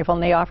just wonderful,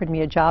 and they offered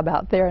me a job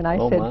out there, and I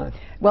said,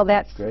 well,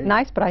 that's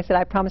nice, but I said,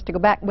 I promised to go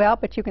back. Well,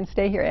 but you can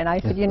stay here. And I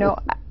said, you know,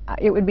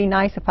 it would be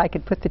nice if I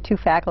could put the two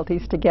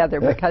faculties together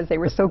because they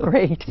were so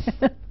great.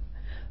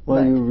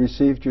 Well, you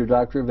received your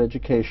Doctor of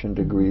Education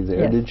degree there.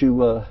 Yes. Did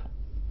you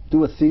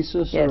do a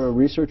thesis or a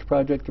research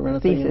project or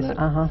anything in that?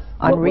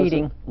 On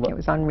reading. It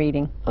was on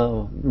reading.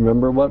 Oh,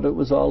 remember what it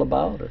was all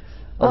about? Or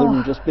other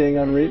than just being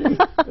on reading?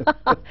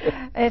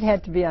 It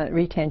had to be on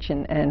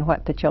retention and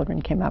what the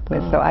children came up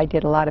with. So I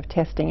did a lot of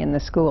testing in the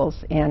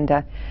schools. And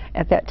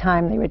at that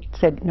time, they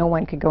said no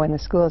one could go in the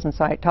schools. And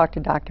so I talked to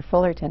Dr.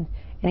 Fullerton,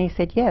 and he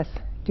said, yes,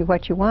 do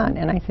what you want.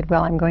 And I said,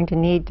 well, I'm going to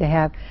need to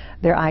have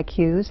their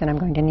IQs, and I'm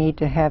going to need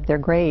to have their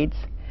grades,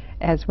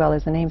 as well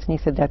as the names. And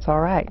he said, that's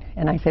all right.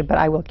 And I said, but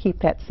I will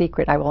keep that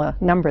secret. I will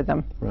number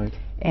them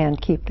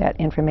and keep that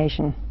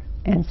information.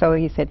 And so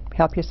he said,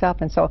 help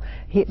yourself. And so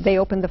they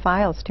opened the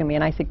files to me.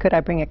 And I said, could I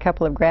bring a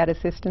couple of grad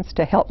assistants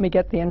to help me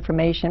get the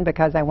information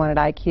because I wanted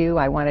IQ,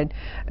 I wanted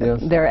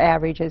their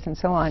averages and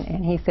so on.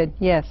 And he said,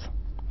 yes.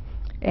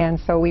 And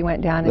so we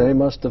went down. They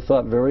must have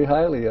thought very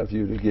highly of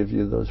you to give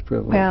you those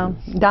privileges.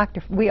 Well,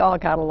 we all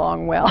got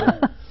along well.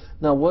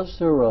 Now, was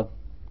there a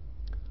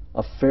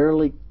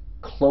fairly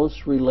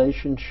close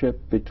relationship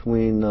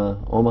between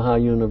Omaha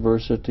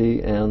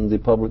University and the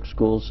public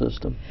school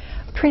system?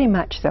 Pretty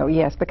much so,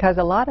 yes, because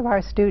a lot of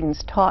our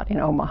students taught in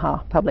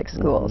Omaha public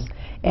schools.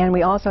 And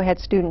we also had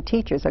student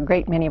teachers. A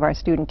great many of our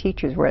student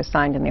teachers were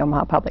assigned in the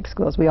Omaha public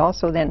schools. We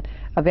also then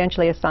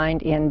eventually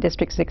assigned in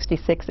District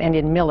 66 and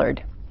in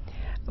Millard.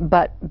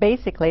 But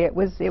basically it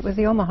was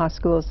the Omaha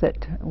schools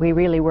that we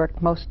really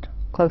worked most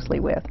closely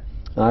with.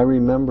 I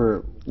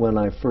remember when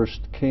I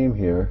first came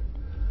here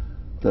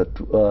that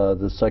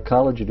the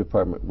psychology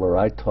department where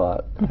I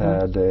taught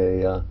had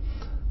a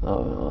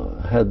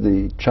had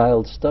the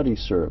child study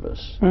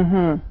service,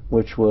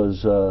 which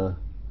was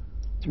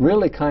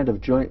really kind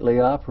of jointly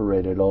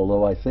operated.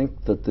 Although I think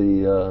that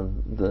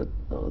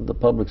the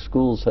public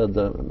schools had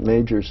the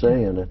major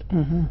say in it,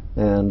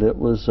 and it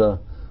was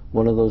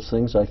one of those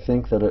things. I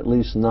think that at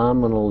least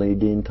nominally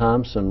Dean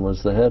Thompson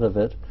was the head of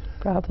it.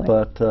 Probably.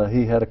 But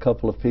he had a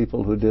couple of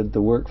people who did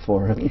the work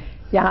for him.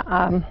 Yeah,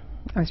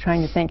 I was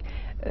trying to think.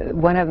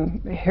 One of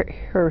them,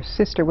 her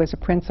sister was a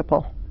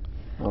principal.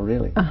 Oh,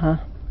 really?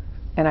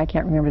 And I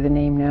can't remember the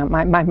name now.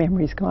 My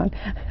memory's gone.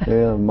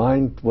 Yeah,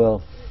 mine,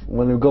 well,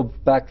 when you go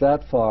back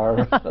that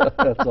far,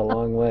 that's a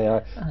long way.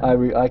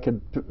 I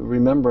could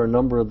remember a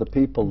number of the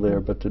people there,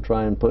 but to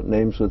try and put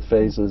names with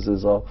faces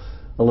is a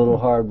little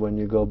hard when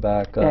you go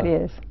back. That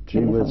is. Gee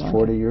whiz,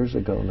 40 years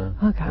ago now.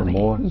 Oh, golly.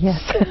 Or more.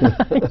 Yes.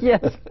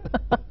 Yes.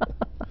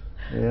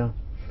 Yeah.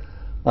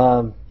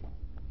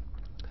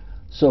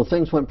 So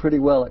things went pretty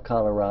well at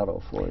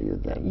Colorado for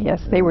you then.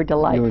 Yes, they were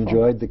delightful. You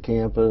enjoyed the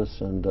campus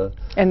and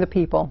the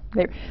people.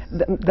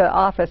 The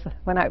office,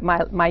 when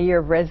my year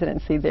of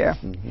residency there,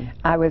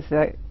 I was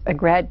a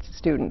grad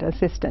student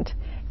assistant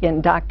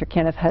in Dr.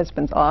 Kenneth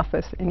Husband's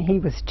office, and he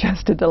was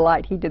just a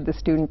delight. He did the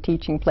student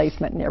teaching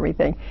placement and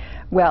everything.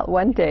 Well,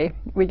 one day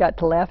we got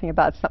to laughing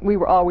about something. We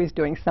were always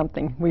doing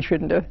something we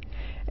shouldn't have,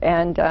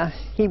 and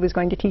he was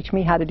going to teach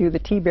me how to do the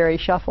T-berry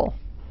shuffle.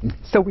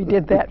 So we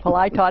did that. Well,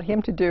 I taught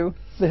him to do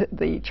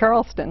the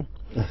Charleston.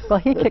 Well,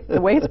 he kicked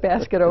the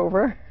wastebasket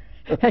over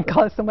and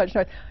caused so much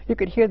noise. You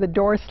could hear the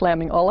doors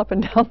slamming all up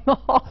and down the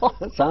hall.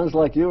 It sounds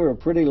like you were a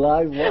pretty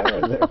live wire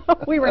there.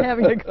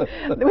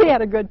 We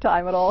had a good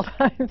time at all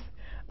times.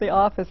 The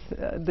office,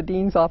 the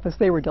dean's office,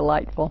 they were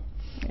delightful,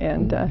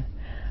 and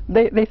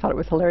they thought it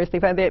was hilarious.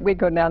 We'd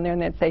go down there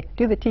and they'd say,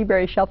 "Do the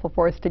T-berry shuffle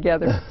for us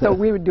together." So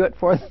we would do it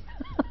for them.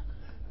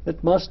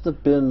 It must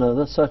have been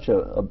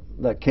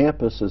that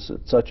campus is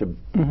such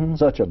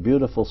a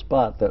beautiful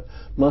spot. That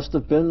must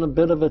have been a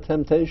bit of a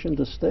temptation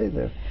to stay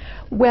there.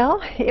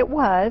 Well, it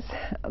was,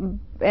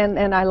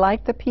 and I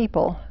liked the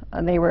people.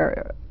 They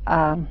were,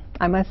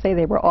 I must say,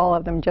 they were all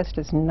of them just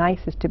as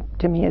nice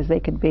to me as they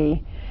could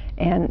be,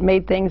 and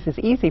made things as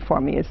easy for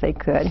me as they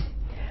could.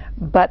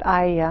 But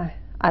I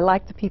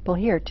liked the people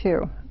here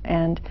too.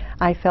 And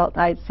I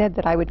said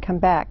that I would come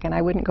back, and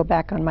I wouldn't go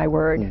back on my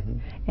word.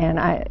 And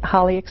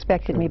Holly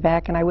expected me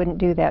back, and I wouldn't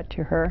do that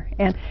to her.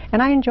 And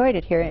I enjoyed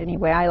it here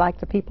anyway. I like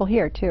the people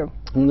here too.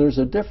 And there's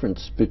a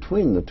difference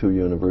between the two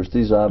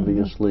universities.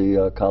 Obviously,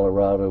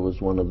 Colorado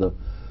was one of the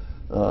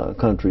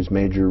country's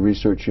major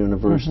research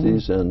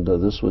universities, and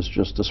this was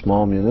just a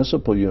small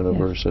municipal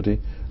university.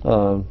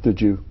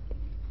 Did you?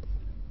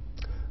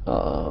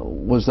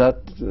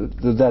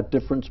 Did that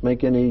difference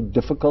make any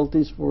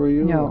difficulties for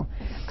you? No.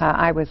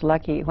 I was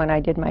lucky when I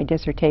did my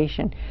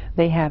dissertation.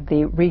 They have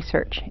the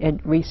research,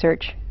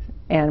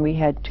 and we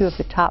had two of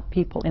the top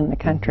people in the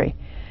country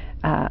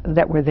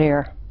that were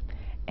there.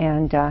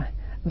 And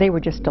they were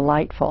just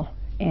delightful.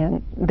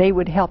 And they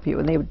would help you,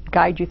 and they would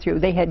guide you through.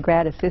 They had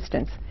grad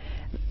assistants,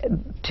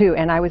 too,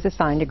 and I was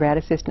assigned a grad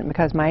assistant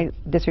because my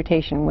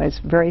dissertation was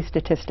very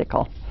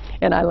statistical.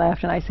 And I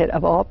laughed and I said,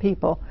 of all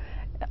people,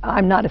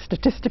 I'm not a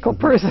statistical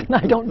person.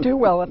 I don't do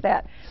well with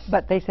that.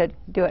 But they said,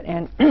 do it.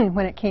 And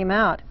when it came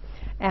out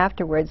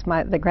afterwards,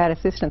 the grad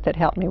assistant that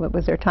helped me, what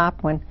was their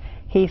top one,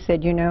 he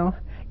said, you know,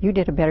 you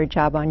did a better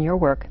job on your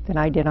work than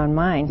I did on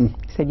mine.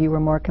 He said, you were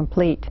more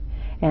complete.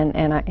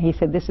 And he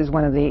said, this is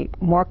one of the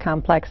more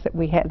complex that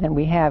than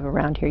we have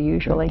around here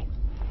usually.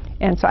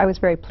 And so I was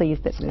very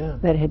pleased that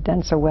it had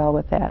done so well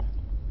with that.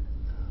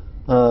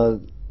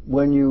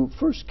 When you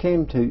first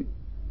came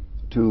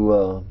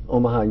to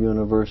Omaha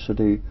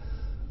University,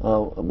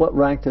 what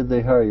rank did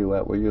they hire you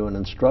at? Were you an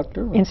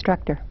instructor?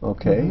 Instructor.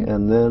 Okay,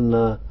 and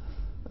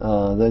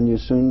then you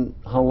soon,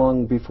 how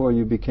long before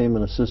you became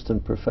an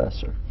assistant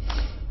professor?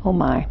 Oh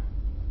my,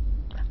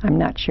 I'm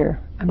not sure.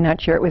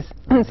 It was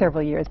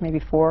several years, maybe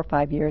 4 or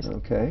 5 years.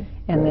 Okay.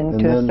 And then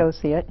to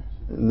associate.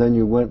 And then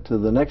you went to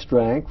the next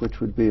rank,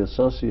 which would be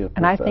associate professor.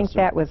 And I think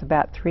that was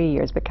about 3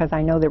 years, because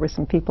I know there were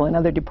some people in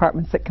other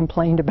departments that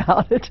complained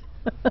about it.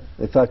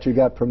 They thought you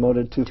got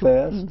promoted too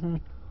fast?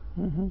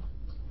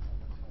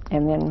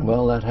 And then,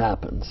 well, that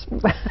happens.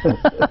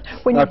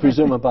 I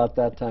presume about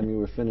that time you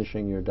were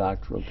finishing your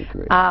doctoral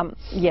degree.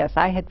 Yes,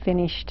 I had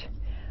finished.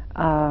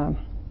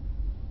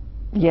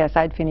 Yes,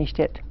 I'd finished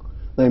it.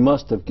 They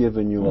must have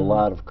given you a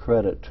lot of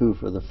credit too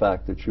for the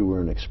fact that you were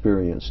an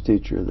experienced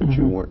teacher, that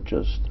you weren't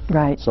just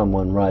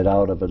someone right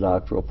out of a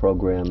doctoral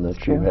program,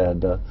 that you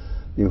had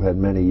you had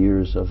many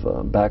years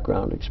of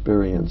background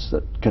experience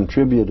that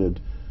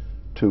contributed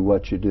to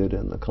what you did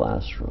in the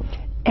classroom.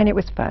 And it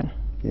was fun.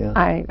 Yeah.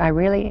 I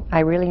really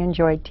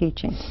enjoyed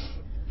teaching.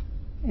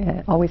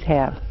 Always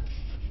have.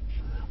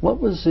 What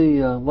was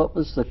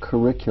the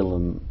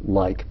curriculum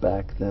like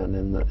back then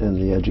in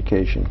the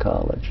education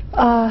college?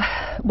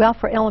 Well,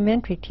 for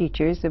elementary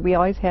teachers, we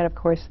always had, of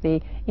course,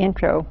 the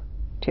intro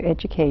to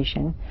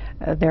education.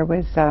 There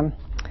was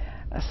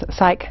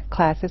psych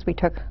classes. We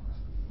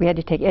had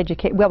to take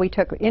we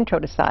took intro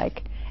to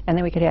psych, and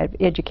then we could have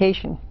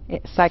education,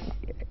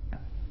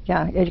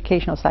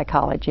 educational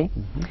psychology,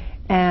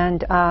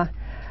 and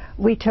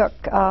we took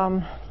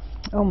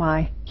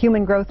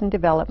human growth and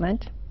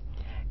development.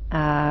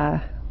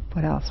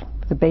 What else?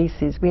 The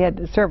bases. We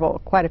had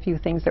quite a few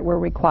things that were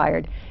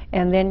required,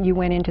 and then you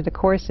went into the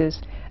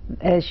courses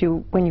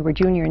when you were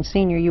junior and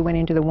senior. You went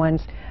into the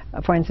ones.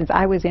 For instance,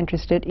 I was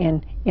interested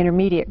in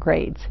intermediate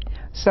grades,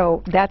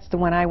 so that's the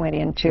one I went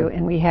into.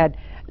 And we had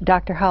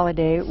Dr.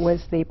 Holliday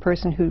was the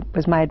person who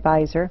was my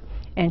advisor,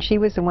 and she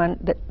was the one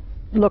that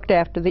looked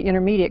after the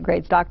intermediate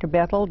grades. Dr.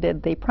 Bethel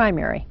did the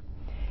primary,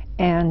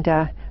 and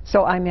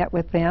so I met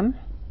with them,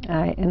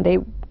 and they.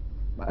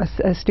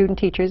 As student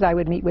teachers, I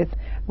would meet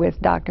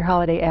with Dr.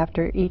 Holliday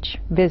after each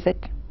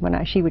visit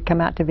when she would come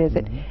out to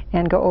visit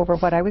and go over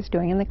what I was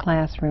doing in the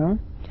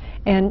classroom,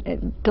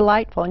 and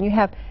delightful. And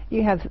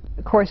you have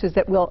courses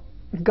that will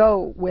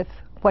go with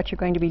what you're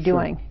going to be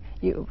doing.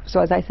 So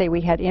as I say,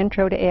 we had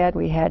intro to ed,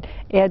 we had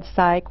ed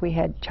psych, we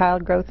had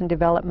child growth and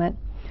development,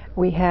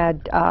 we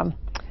had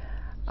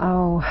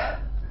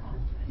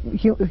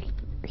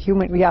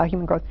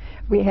human growth.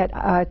 We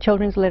had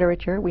children's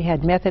literature. We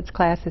had methods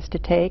classes to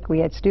take. We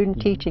had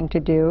student teaching to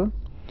do.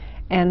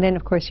 And then,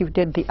 of course, you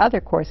did the other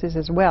courses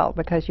as well,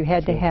 because you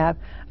had to have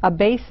a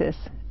basis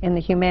in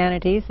the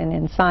humanities and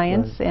in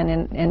science and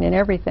in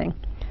everything.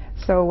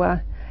 So,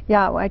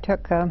 I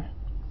took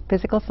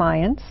physical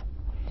science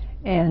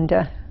and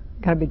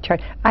got a big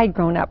charge. I'd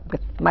grown up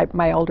with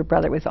my older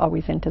brother was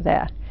always into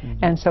that.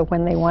 And so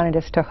when they wanted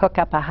us to hook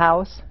up a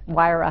house,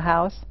 wire a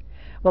house,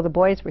 well, the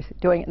boys were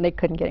doing it, and they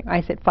couldn't get it. I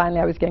said,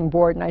 finally, I was getting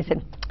bored, and I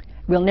said,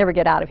 we'll never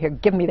get out of here.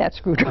 Give me that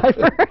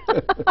screwdriver.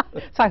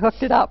 So I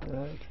hooked it up.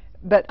 Right.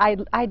 But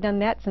I'd done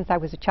that since I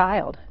was a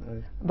child.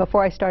 Right.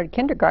 Before I started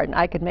kindergarten,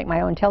 I could make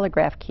my own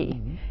telegraph key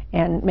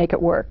and make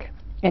it work,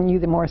 and knew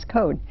the Morse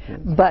code. Yes.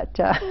 But,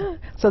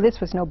 so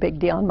this was no big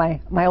deal, and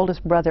my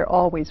oldest brother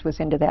always was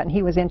into that, and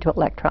he was into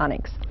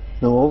electronics.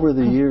 Now, over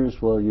the years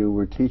while you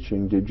were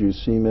teaching, did you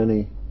see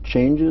many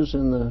changes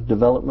in the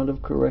development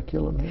of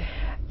curriculum here?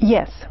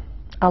 Yes.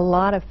 A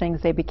lot of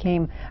things. They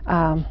became,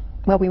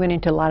 we went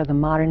into a lot of the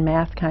modern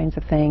math kinds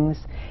of things,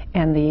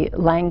 and the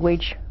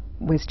language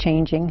was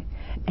changing,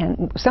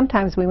 and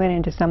sometimes we went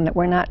into some that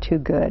were not too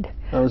good.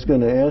 I was going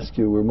to ask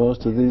you, were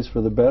most of these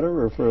for the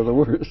better or for the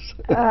worse?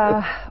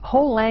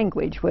 Whole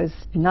language was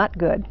not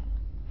good.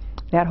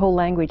 That whole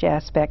language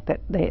aspect that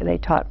they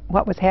taught,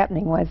 what was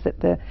happening was that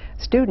the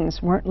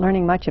students weren't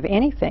learning much of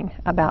anything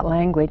about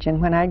language,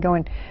 and when I'd go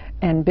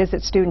and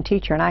visit student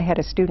teacher, and I had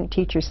a student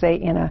teacher say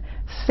in a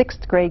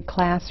 6th grade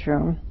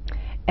classroom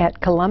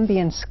at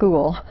Columbian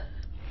School,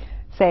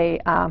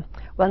 say,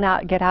 well, now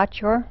get out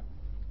your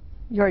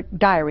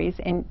diaries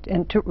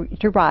and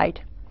to write.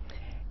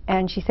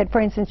 And she said,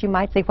 for instance, you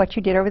might say what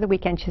you did over the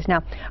weekend. She says,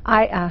 now,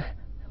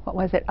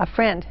 a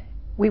friend,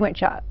 we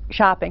went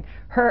shopping.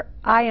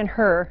 I and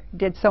her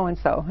did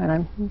so-and-so. And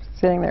I'm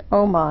sitting there,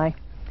 oh my.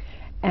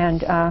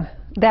 And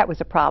that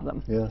was a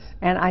problem. Yes.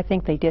 And I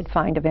think they did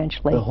find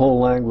eventually. The whole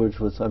language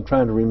was, I'm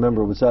trying to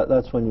remember,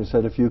 that's when you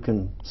said if you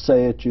can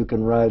say it, you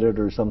can write it,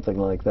 or something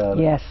like that.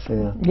 Yes.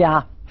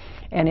 Yeah.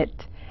 And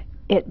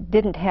it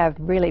didn't have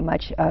really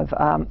much of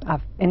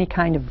any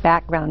kind of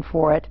background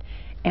for it,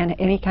 and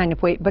any kind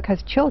of way,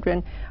 because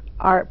children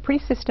are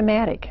pretty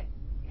systematic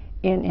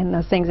in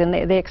those things, and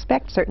they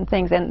expect certain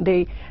things,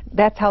 and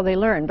that's how they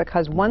learn,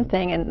 because one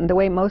thing, and the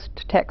way most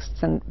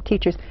texts and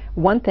teachers,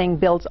 one thing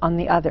builds on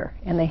the other,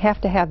 and they have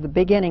to have the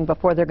beginning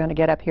before they're going to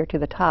get up here to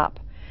the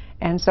top.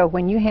 And so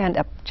when you hand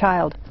a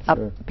child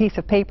a piece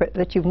of paper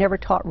that you've never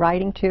taught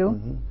writing to,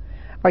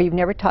 or you've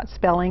never taught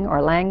spelling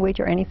or language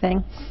or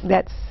anything,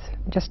 that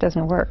just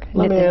doesn't work.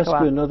 Let me ask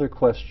you another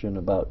question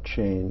about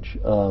change.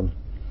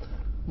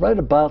 Right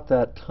about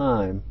that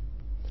time,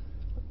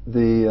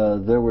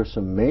 there were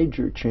some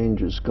major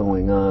changes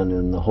going on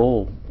in the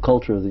whole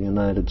culture of the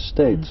United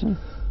States.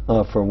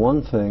 For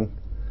one thing,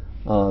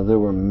 there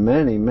were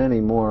many, many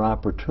more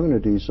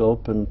opportunities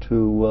open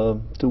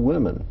to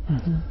women.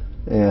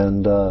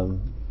 And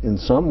in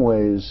some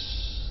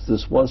ways,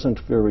 this wasn't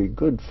very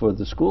good for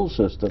the school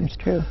system. It's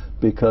true.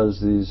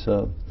 Because these,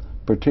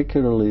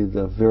 particularly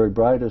the very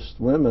brightest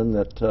women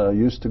that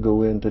used to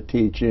go into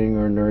teaching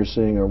or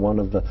nursing or one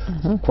of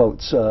the,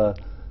 quotes,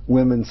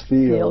 women's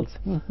fields,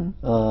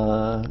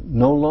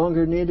 no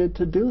longer needed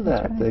to do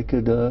that. Right. They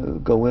could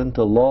go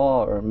into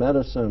law or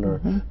medicine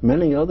or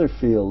many other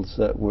fields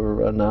that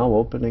were now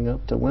opening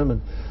up to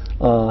women.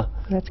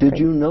 Did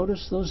you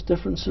notice those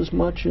differences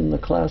much in the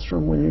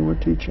classroom when you were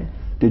teaching?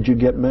 Did you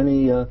get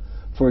many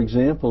For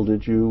example,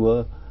 did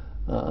you,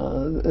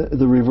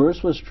 the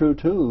reverse was true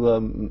too.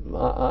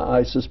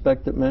 I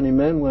suspect that many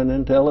men went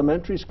into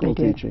elementary school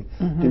teaching.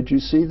 Did you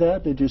see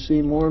that? Did you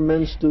see more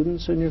men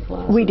students in your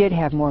class? We did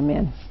have more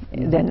men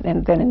than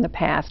in the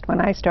past.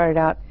 When I started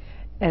out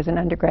as an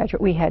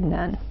undergraduate, we had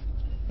none.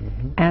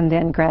 And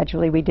then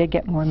gradually we did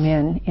get more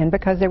men in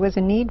because there was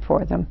a need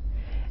for them.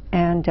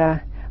 And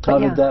how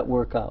did that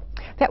work out?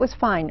 That was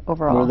fine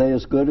overall. Were they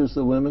as good as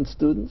the women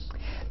students?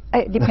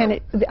 It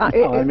depended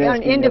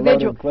on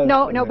individual.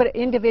 No, but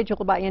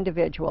individual by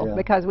individual.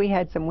 Because we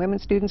had some women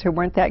students who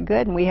weren't that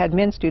good, and we had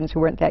men students who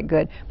weren't that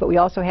good. But we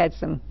also had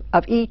some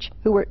of each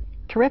who were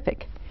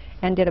terrific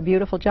and did a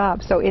beautiful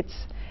job. So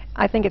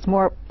I think it's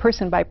more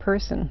person by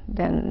person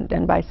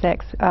than by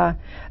sex.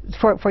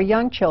 For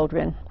young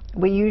children,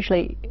 we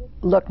usually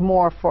look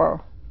more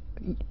for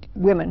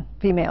women,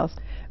 females,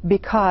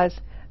 because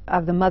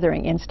of the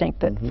mothering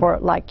instinct that for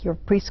like your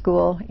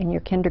preschool and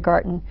your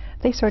kindergarten,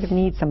 they sort of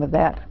need some of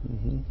that.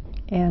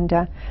 And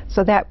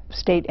so that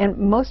stayed, and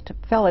most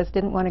fellas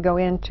didn't want to go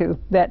into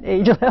that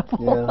age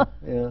level.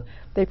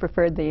 They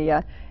preferred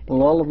the...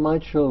 Well, all of my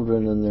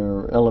children in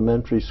their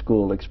elementary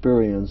school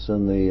experience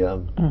in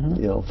the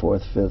you know,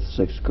 4th, 5th,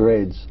 6th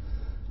grades,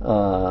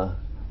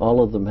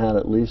 all of them had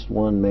at least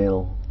one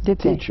male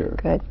teacher.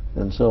 Good.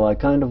 And so I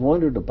kind of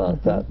wondered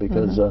about that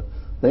because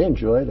they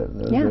enjoyed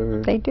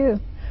it. They do.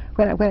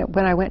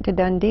 When I went to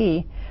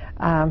Dundee,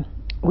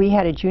 we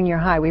had a junior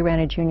high. We ran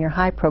a junior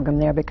high program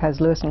there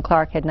because Lewis and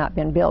Clark had not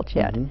been built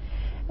yet.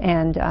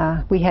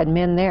 And we had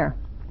men there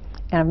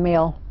and a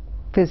male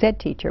phys ed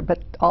teacher, but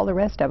all the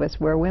rest of us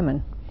were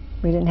women.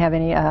 We didn't have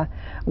any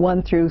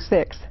 1 through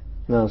 6.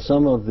 Now,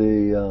 some of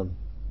the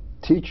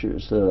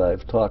teachers that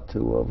I've talked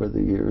to over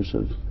the years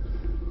have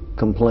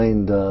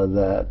complained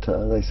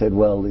that they said,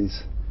 well,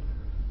 these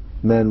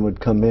men would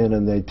come in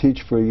and they'd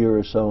teach for a year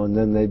or so, and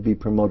then they'd be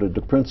promoted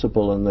to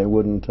principal, and they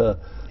wouldn't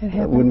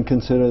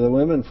consider the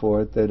women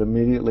for it. They'd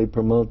immediately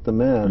promote the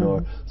men,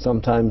 or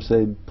sometimes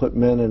they'd put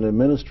men in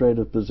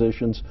administrative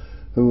positions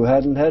who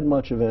hadn't had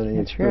much of any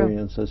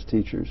experience as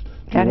teachers.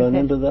 Do you run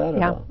into that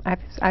at all? Yeah,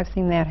 I've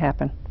seen that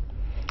happen,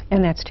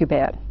 and that's too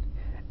bad,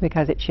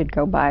 because it should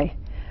go by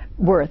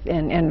worth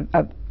and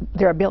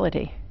their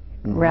ability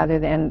rather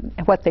than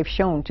what they've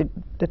shown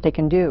that they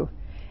can do.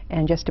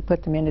 And just to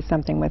put them into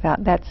something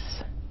without, that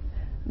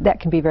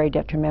can be very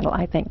detrimental,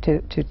 I think,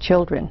 to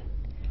children.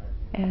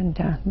 And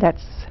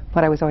that's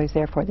what I was always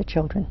there for, the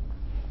children.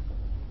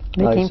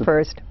 They came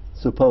first.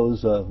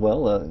 Suppose,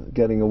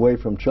 getting away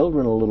from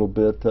children a little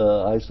bit,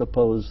 I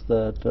suppose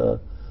that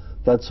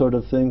that sort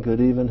of thing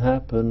could even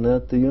happen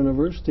at the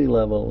university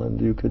level. And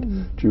you could,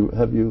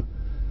 have you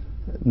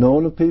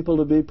known of people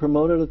to be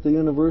promoted at the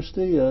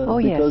university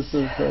because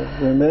of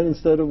they're men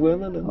instead of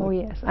women? Oh,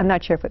 yes. I'm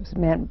not sure if it was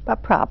men,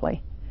 but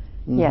probably.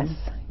 Yes,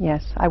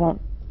 I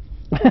won't.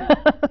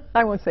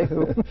 I won't say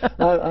who.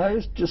 I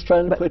was just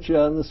trying to put you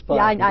on the spot.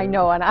 Yeah, I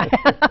know, and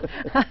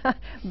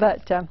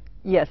but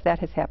yes, that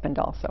has happened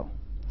also,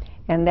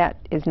 and that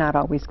is not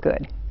always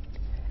good.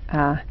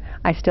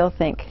 I still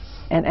think,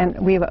 and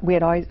we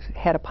had always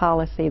had a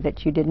policy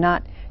that you did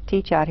not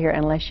teach out here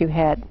unless you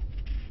had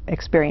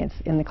experience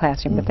in the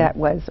classroom, but that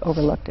was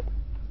overlooked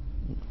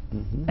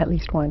at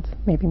least once,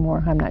 maybe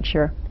more. I'm not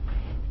sure,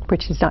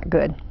 which is not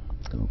good.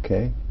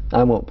 Okay.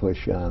 I won't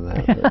push you on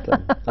that,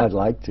 but I'd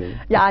like to.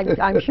 Yeah,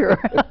 I'm sure.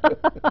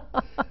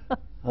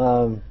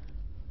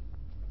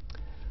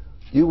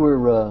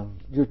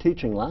 You're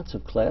teaching lots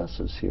of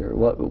classes here.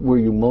 Were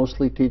you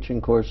mostly teaching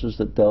courses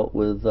that dealt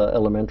with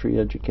elementary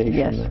education?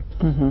 Yes.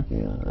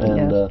 Yeah.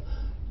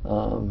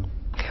 And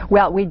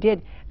well, we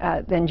did.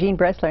 Then Jean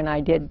Bressler and I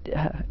did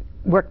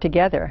work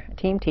together,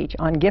 team teach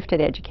on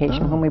gifted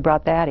education when we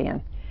brought that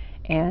in,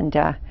 and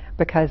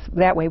because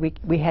that way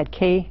we had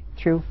K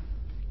through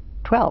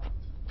 12.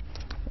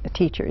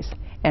 Teachers,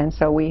 and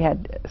so we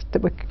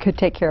could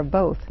take care of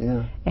both.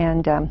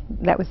 And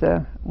that was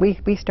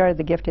we started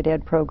the gifted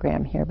ed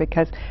program here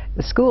because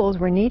the schools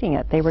were needing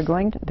it. They were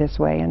going this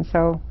way, and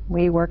so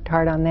we worked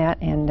hard on that.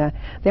 And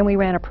then we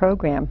ran a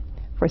program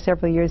for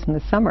several years in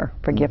the summer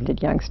for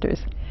gifted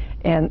youngsters,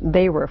 and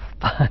they were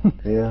fun.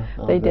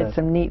 They did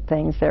some neat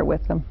things there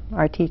with them,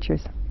 our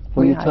teachers.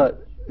 Well,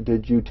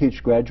 did you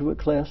teach graduate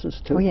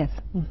classes too? Oh, yes.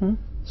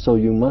 So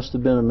you must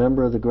have been a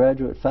member of the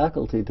graduate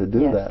faculty to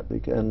do that.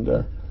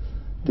 And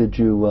did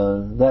you,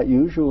 that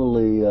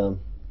usually,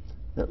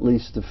 at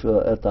least if,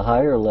 at the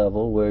higher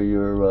level where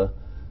you're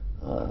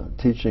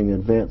teaching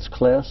advanced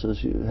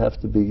classes, you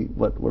have to be,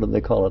 what do they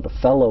call it,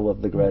 a fellow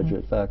of the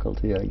graduate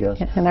faculty, I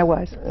guess. And I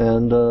was.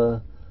 And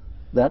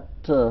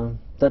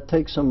that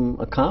takes some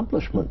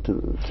accomplishment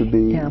to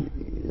be,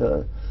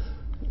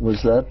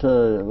 was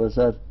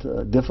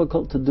that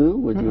difficult to do?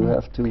 Would you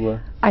have to?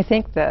 I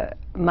think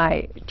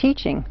my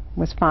teaching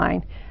was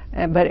fine,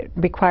 but it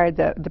required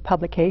the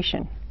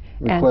publication.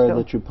 Required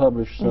that you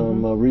publish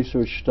some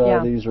research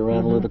studies or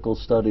analytical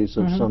studies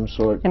of some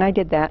sort. And I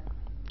did that,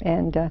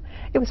 and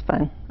it was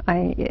fun.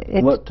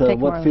 What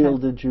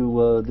field did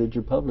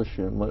you publish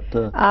in? What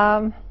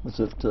was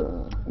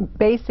it?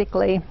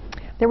 Basically,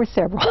 There were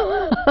several.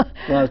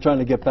 Well, I was trying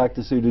to get back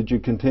to see, did you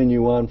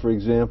continue on, for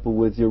example,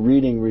 with your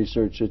reading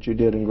research that you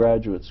did in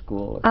graduate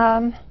school?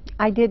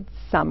 I did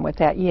some with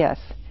that, yes.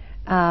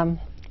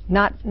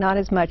 Not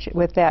as much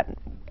with that.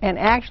 And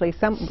actually,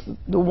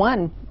 the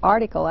one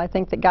article I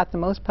think that got the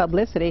most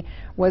publicity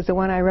was the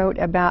one I wrote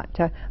about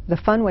the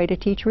fun way to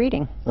teach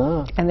reading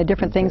and the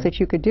different things that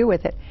you could do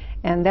with it.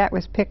 And that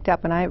was picked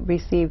up, and I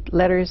received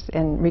letters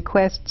and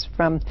requests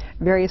from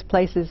various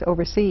places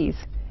overseas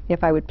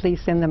if I would please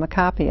send them a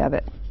copy of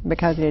it,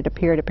 because it had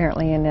appeared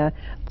apparently in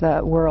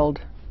the World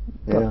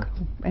book.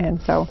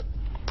 And so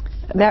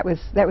that was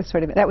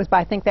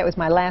I think that was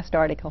my last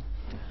article.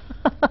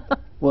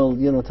 Well,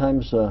 you know,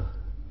 time's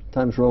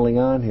rolling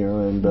on here,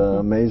 and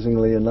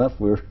amazingly enough,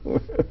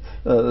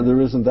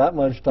 there isn't that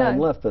much time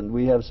left, and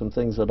we have some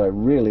things that I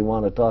really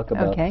want to talk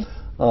about. Okay.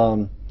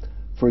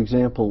 For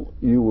example,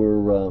 you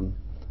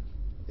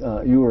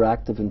were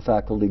active in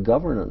faculty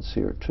governance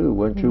here too,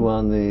 weren't you?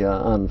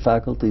 On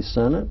faculty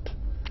senate?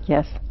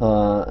 Yes.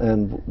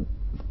 And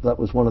that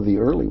was one of the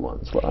early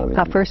ones. I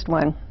mean, first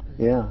one.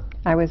 Yeah.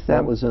 I was.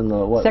 That was in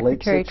the what?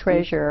 Secretary late 60s?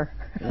 Treasurer.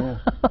 Yeah.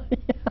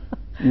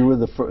 You were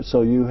the first,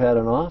 so you had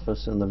an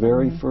office in the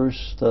very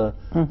first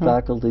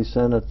faculty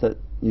senate that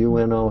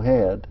UNO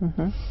had.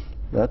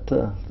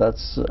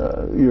 That's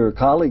your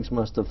colleagues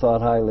must have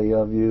thought highly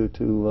of you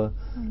to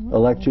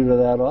elect you to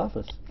that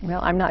office.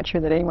 Well, I'm not sure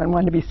that anyone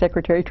wanted to be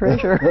Secretary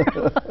Treasurer.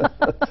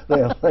 They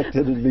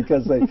elected it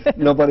because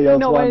nobody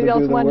else wanted to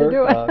do the work.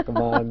 Do it. Come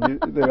on,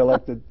 they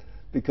elected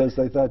because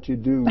they thought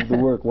you'd do the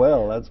work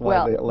well. That's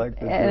why they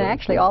elected you. And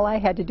actually, all I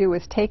had to do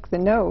was take the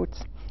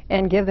notes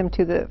and give them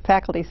to the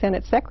faculty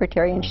senate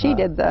secretary, and she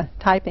did the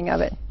typing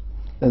of it.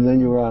 And then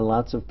you were on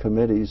lots of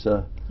committees.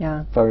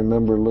 Yeah. If I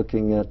remember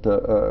looking at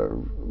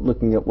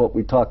what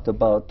we talked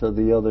about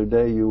the other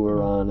day, you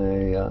were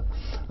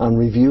on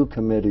review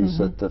committees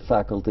that the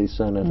faculty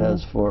senate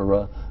has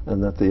for,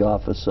 and that the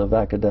Office of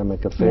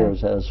Academic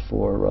Affairs has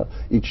for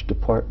each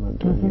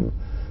department. And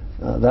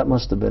that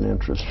must have been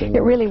interesting.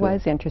 It really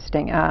was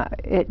interesting.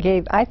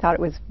 I thought it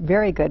was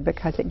very good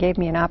because it gave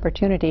me an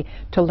opportunity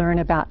to learn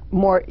about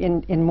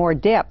in more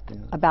depth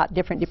about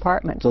different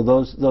departments. So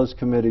those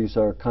committees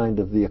are kind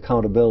of the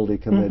accountability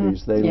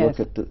committees. They look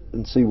at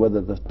and see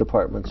whether the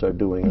departments are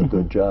doing a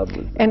good job.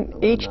 And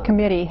each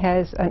committee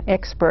has an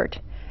expert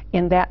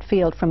in that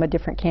field from a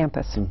different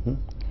campus.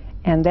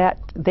 And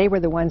they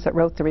were the ones that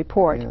wrote the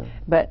report.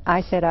 But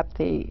I set up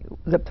the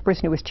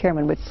person who was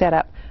chairman would set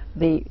up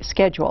the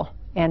schedule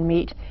and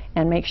meet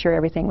and make sure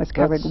everything was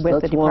covered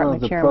with the department chairman. That's one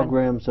of the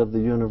programs of the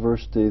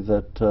university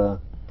that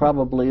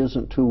probably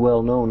isn't too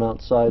well known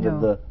outside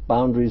of the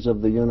boundaries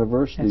of the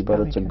university,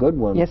 but it's a good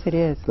one. Yes, it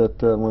is. That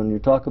when you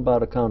talk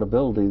about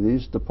accountability,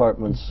 these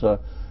departments,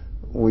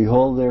 we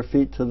hold their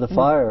feet to the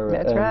fire.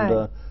 That's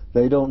right.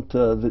 They don't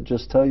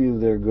just tell you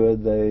they're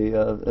good. They,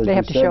 as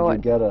have to show you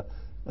it. get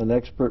an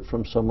expert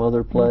from some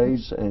other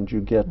place, and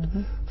you get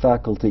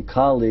faculty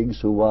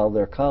colleagues who, while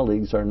they're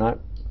colleagues, are not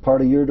part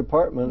of your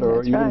department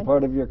or even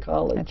part of your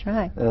college. That's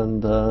right.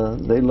 And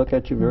they look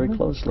at you very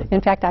closely.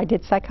 In fact, I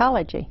did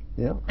psychology.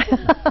 Yeah.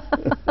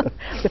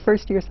 The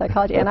first year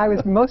psychology, and I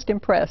was most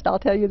impressed, I'll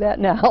tell you that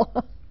now,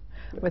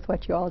 with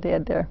what you all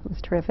did there. It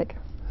was terrific.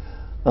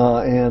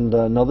 And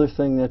another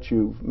thing that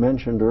you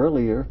mentioned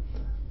earlier,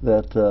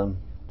 that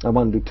I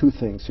want to do two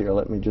things here.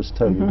 Let me just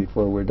tell you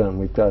before we're done.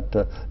 We've got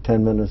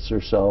 10 minutes or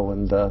so,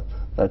 and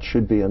that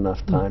should be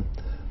enough time.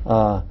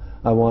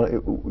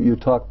 You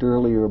talked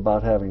earlier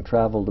about having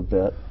traveled a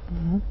bit,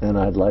 and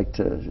I'd like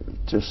to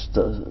just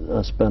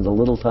spend a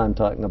little time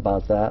talking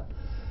about that.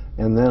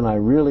 And then I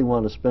really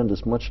want to spend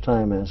as much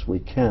time as we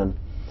can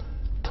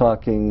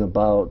talking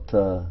about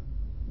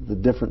the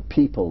different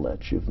people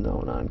that you've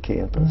known on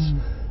campus.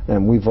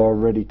 And we've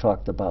already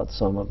talked about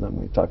some of them.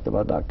 We've talked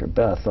about Dr.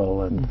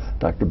 Bethel and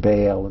Dr.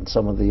 Bale and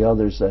some of the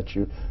others that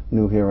you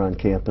knew here on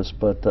campus.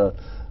 But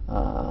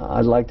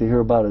I'd like to hear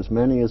about as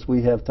many as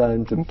we have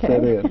time to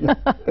fit in.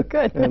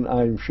 Good. And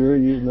I'm sure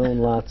you've known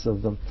lots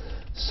of them.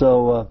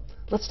 So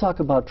let's talk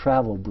about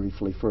travel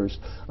briefly first.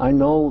 I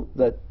know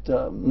that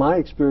my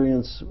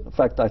experience, in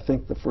fact, I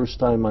think the first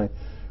time I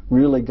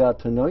really got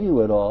to know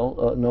you at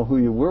all, know who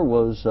you were,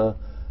 was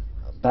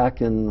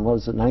back in, what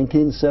was it,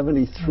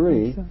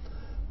 1973,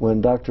 when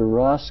Dr.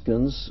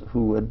 Roskins,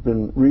 who had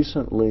been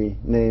recently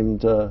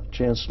named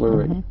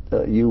Chancellor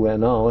at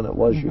UNO, and it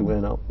was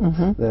UNO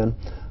then,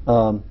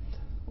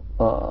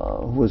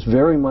 was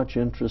very much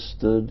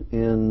interested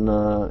in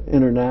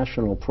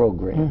international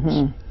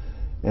programs.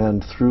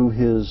 And through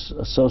his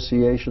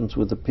associations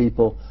with the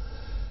people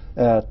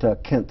at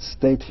Kent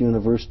State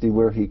University,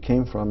 where he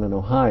came from in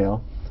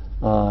Ohio,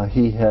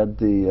 he had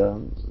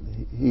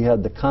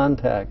the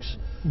contacts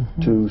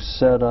to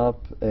set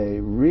up a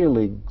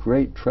really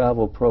great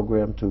travel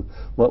program to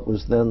what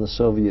was then the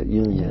Soviet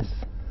Union.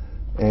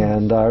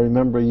 And I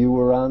remember you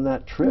were on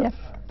that trip. Yes.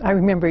 I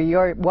remember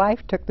your wife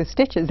took the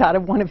stitches out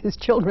of one of his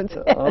children's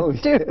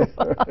heads, too.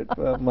 Right.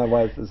 Well, my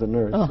wife is a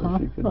nurse, so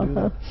she could do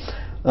that.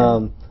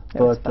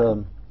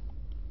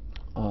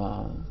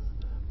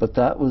 But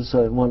that was,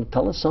 want to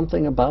tell us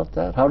something about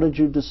that? How did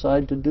you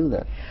decide to do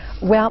that?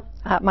 Well,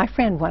 my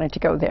friend wanted to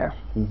go there.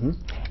 Mm-hmm.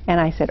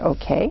 And I said,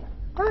 okay,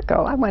 I'll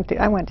go. I went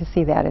to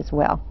see that as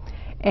well.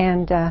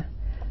 And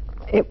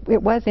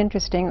it was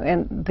interesting.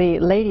 And the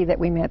lady that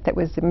we met that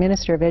was the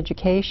Minister of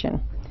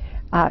Education,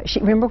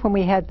 remember when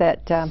we had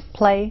that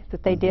play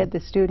that they did, the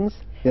students?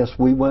 Yes,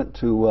 we went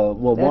to, well,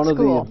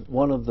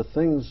 one of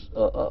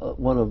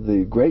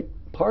the great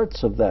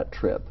parts of that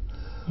trip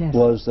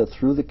was that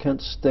through the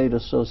Kent State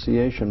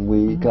Association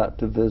we got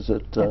to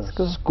visit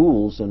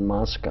schools in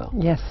Moscow.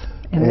 Yes.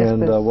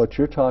 And what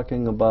you're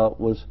talking about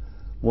was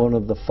one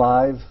of the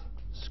 5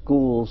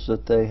 schools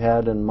that they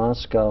had in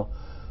Moscow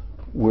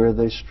where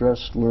they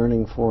stressed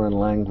learning foreign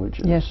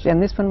languages. Yes,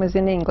 and this one was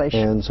in English.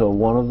 And so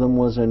one of them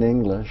was in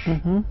English.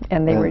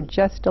 And they were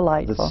just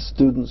delightful. The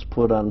students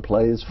put on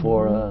plays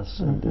for us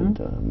and did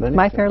many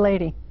My things. Fair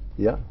Lady.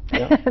 Yeah,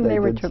 And they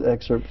did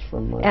excerpts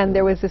from and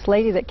there was this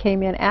lady that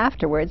came in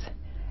afterwards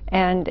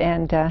and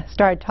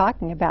started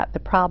talking about the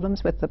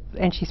problems with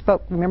and she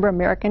spoke, remember,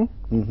 American?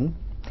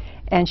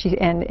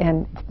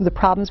 And the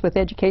problems with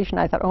education.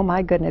 I thought, oh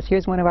my goodness,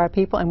 here's one of our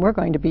people and we're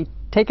going to be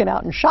taken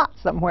out and shot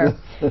somewhere.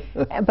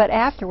 But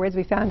afterwards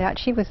we found out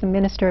she was the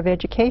Minister of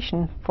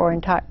Education for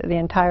the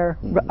entire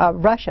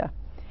Russia.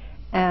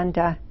 And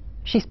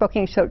she spoke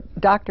English, so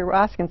Dr.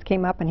 Roskins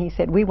came up and he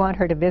said, we want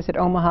her to visit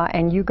Omaha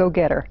and you go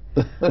get her.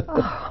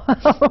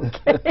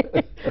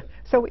 Okay.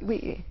 So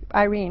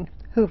Irene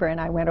Hoover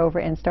and I went over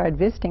and started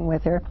visiting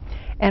with her.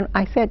 And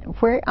I said,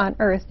 where on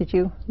earth did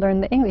you learn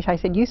the English? I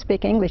said, you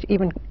speak English,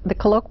 even the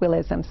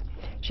colloquialisms.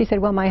 She said,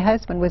 well, my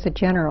husband was a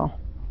general.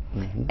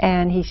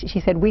 And she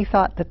said, we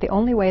thought that the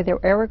only way they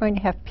were ever going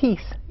to have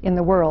peace in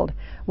the world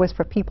was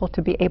for people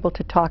to be able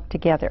to talk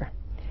together.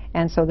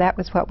 And so that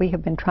was what we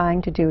have been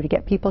trying to do, to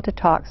get people to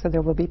talk so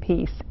there will be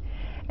peace.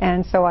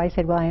 And so I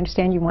said, well, I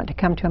understand you want to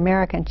come to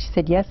America. And she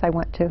said, yes, I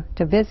want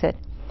to visit.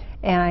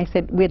 And I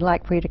said, we'd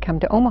like for you to come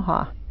to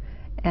Omaha.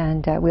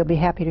 And we'll be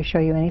happy to show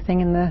you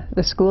anything in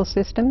the school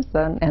systems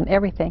and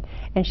everything.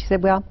 And she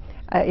said, well,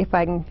 if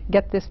I can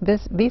get this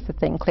visa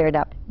thing cleared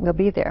up, we'll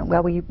be there.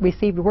 Well, we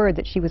received word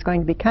that she was going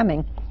to be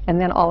coming,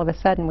 and then all of a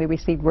sudden we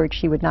received word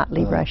she would not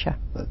leave Russia.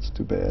 That's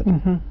too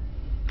bad.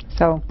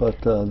 So, but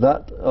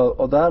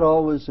that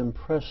always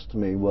impressed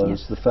me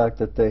was the fact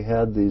that they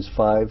had these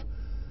five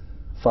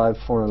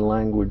foreign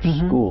language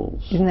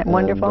schools. Isn't that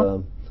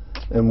wonderful?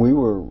 And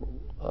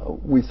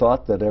we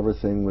thought that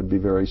everything would be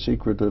very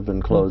secretive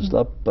and closed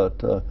up,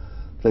 but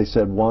they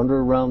said, wander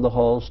around the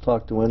halls,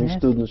 talk to any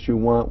students you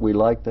want. We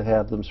like to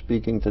have them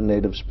speaking to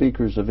native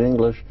speakers of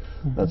English.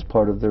 That's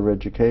part of their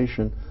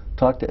education.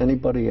 Talk to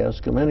anybody,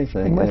 ask them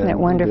anything. And wasn't that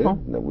wonderful?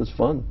 And it was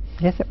fun.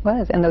 Yes, it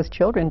was. And those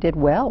children did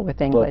well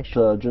with English.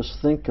 But just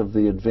think of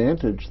the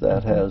advantage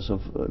that has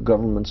of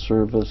government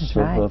service,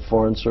 of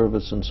foreign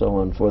service, and so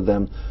on, for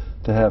them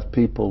to have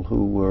people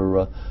who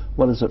were,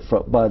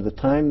 by the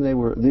time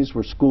these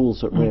were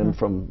schools that ran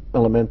from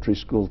elementary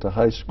school to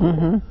high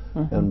school,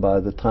 and by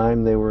the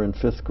time they were in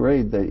 5th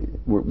grade,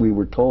 we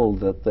were told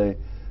that they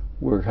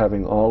were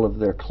having all of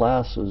their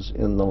classes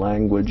in the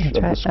language of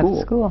the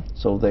school.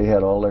 So they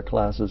had all their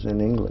classes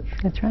in English.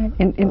 That's right.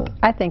 And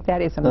I think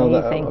that is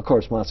amazing. Of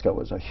course, Moscow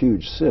was a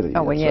huge city.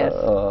 Oh, well, yes.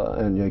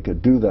 And you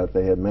could do that.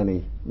 They had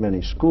many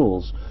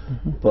schools.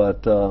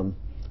 But it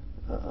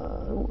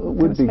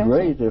would be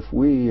great if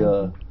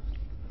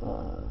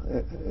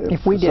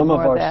some of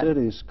our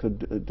cities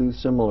could do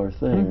similar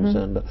things.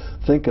 And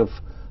think of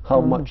how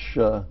much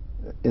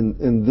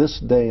in this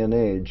day and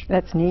age,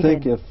 that's needed.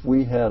 Think if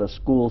we had a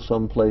school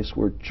someplace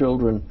where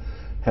children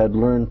had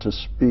learned to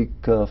speak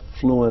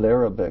fluent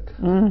Arabic,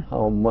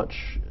 how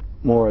much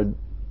more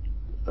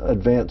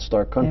advanced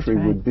our country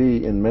would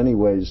be in many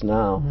ways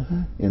now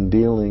in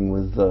dealing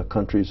with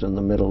countries in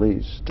the Middle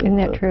East. Isn't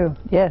that true?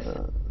 Yes,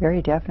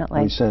 very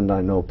definitely. We send,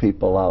 I know,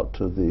 people out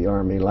to the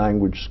Army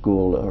Language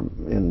School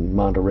in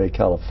Monterey,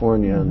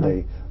 California,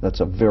 and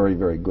that's a very,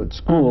 very good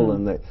school.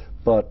 And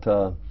but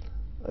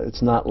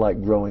it's not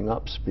like growing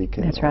up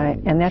speaking. That's right,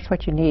 and that's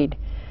what you need.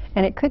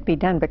 And it could be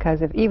done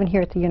because of, even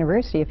here at the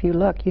university, if you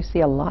look, you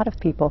see a lot of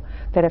people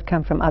that have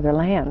come from other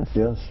lands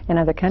and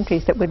other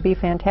countries that would be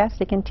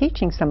fantastic in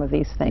teaching some of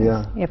these things.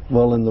 Yeah.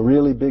 Well, in the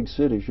really big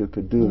cities, you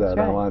could do that.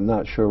 Now, I'm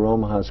not sure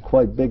Omaha's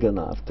quite big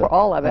enough to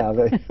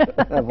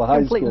have a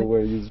high school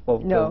where you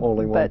spoke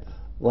only one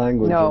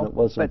language and it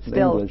wasn't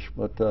English.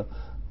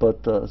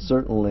 But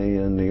certainly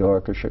in New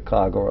York or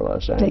Chicago or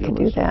Los Angeles. They could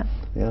do that.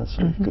 Yes,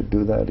 you could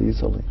do that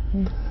easily.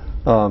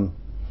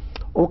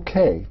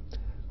 Okay,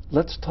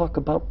 let's talk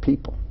about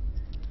people.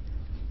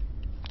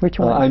 Which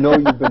one? I know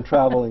you've been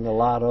traveling a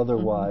lot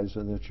otherwise,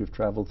 and that you've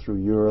traveled through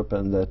Europe,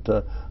 and that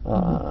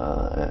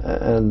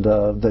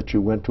that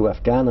you went to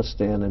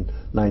Afghanistan in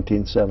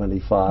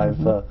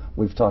 1975.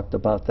 We've talked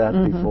about that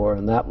before,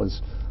 and that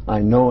was, I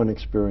know, an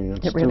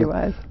experience. It really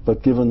was.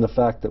 But given the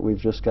fact that we've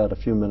just got a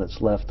few minutes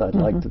left, I'd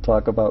like to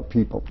talk about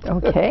people.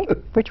 Okay.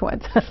 Which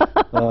ones?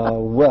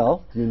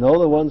 Well, you know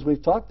the ones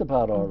we've talked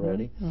about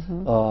already.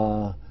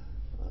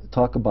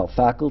 talk about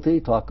faculty,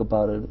 talk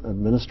about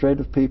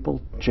administrative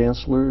people,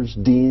 chancellors,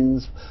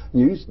 deans.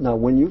 Now,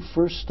 when you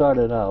first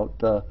started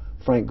out,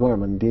 Frank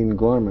Gorman, Dean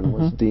Gorman,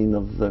 was Dean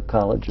of the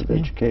College of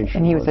Education.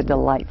 And he was a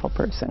delightful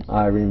person.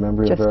 I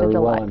remember him very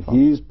well, and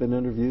he's been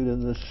interviewed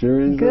in this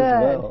series as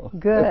well.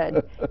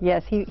 Good.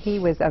 Yes, he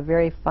was a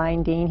very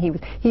fine dean.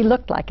 He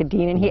looked like a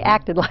dean, and he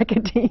acted like a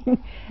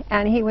dean,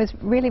 and he was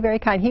really very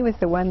kind. He was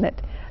the one that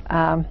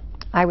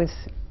I was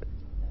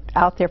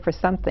out there for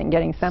something,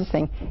 getting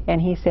something,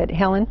 and he said,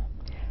 "Helen,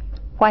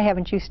 why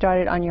haven't you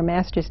started on your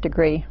master's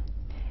degree?"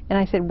 And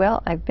I said,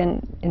 "Well, I've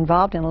been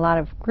involved in a lot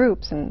of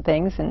groups and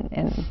things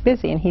and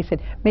busy." And he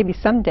said, "Maybe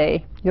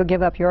someday you'll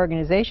give up your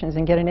organizations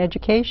and get an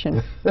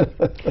education."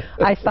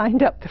 I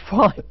signed up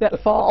that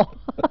fall.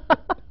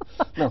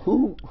 Now,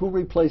 who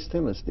replaced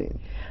him as dean?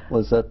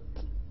 Was that,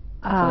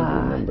 I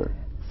don't remember.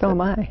 So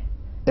am I.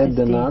 Ed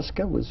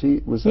Denoska? Was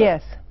that?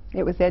 Yes,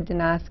 it was Ed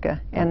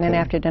Denoska. And then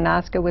after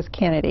Denoska was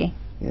Kennedy.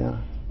 Yeah.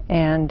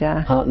 And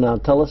now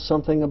tell us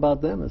something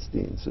about them as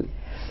deans.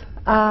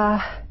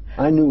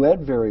 I knew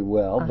Ed very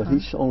well, but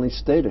he only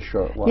stayed a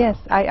short while. Yes,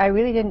 I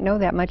really didn't know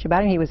that much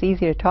about him. He was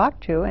easy to talk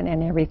to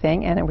and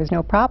everything, and it was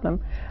no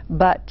problem.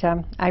 But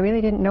I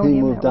really didn't know him that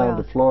well. He moved down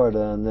to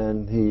Florida, and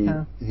then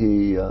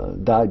he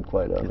died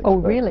quite unexpectedly. Oh,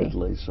 really?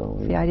 So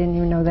see, I didn't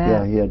even know that.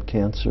 Yeah, he had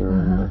cancer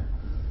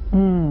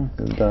and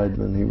died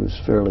when he was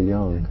fairly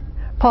young.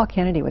 Paul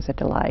Kennedy was a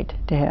delight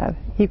to have.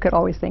 He could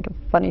always think of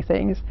funny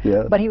things,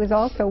 but he was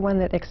also one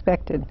that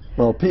expected.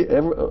 Well,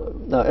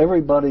 now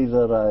everybody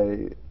that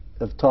I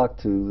have talked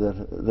to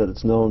that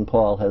it's known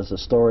Paul has a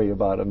story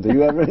about him. Do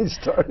you have any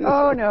stories?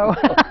 Oh, no.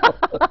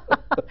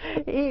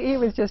 He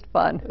was just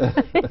fun.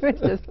 He was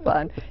just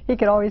fun. He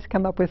could always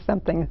come up with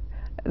something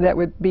that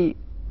would be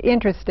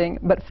interesting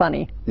but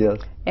funny. Yes.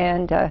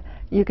 And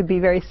you could be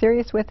very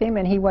serious with him,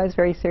 and he was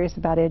very serious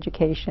about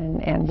education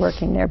and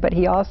working there, but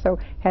he also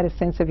had a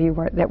sense of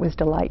humor that was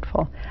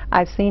delightful.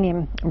 I've seen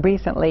him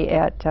recently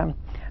at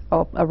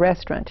a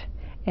restaurant,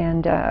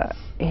 and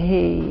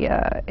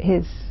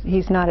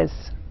he's not as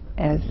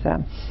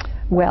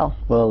well.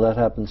 Well, that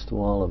happens to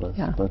all of us.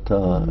 Yeah. But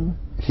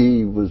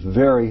he was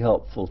very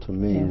helpful to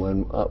me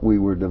when we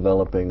were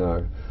developing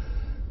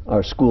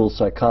our school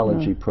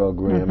psychology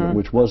program,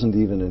 which wasn't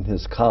even in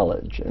his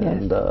college.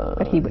 And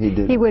but he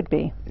would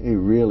be. He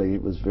really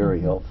was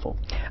very helpful.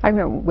 I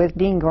remember with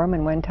Dean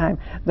Gorman one time,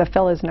 the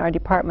fellows in our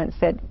department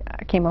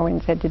came over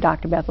and said to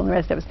Dr. Bethel and the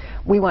rest of us,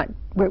 we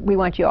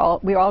want you all,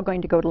 we're all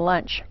going to go to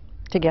lunch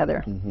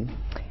together.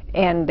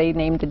 And they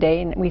named a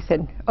day, and we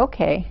said,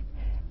 okay.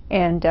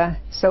 And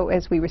so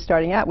as we were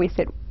starting out, we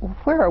said,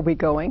 where are we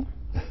going?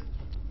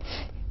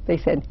 They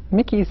said,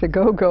 Mickey's a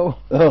go-go.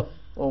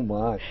 Oh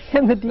my.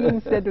 And the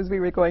dean said as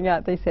we were going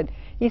out, he said,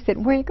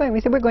 where are you going?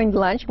 We said, we're going to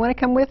lunch. You want to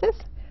come with us?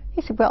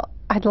 He said, well,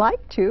 I'd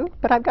like to,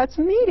 but I've got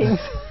some meetings.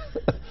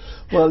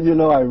 Well, you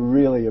know, I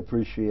really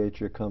appreciate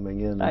your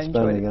coming in and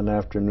spending an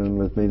afternoon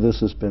with me.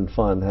 This has been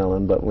fun,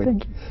 Helen, but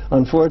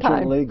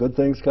unfortunately, good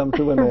things come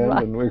to an end,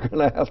 and we're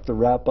going to have to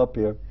wrap up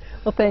here.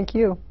 Well, thank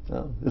you.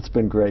 It's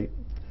been great.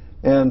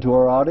 And to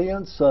our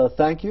audience,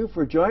 thank you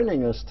for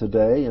joining us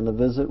today in a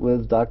visit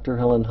with Dr.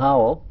 Helen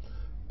Howell,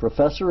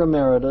 Professor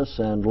Emeritus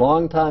and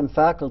longtime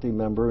faculty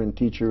member in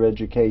teacher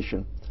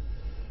education.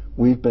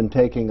 We've been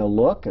taking a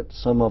look at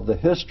some of the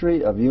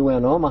history of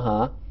UN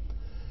Omaha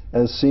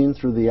as seen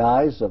through the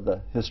eyes of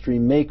the history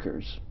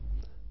makers.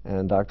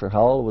 And Dr.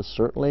 Howell was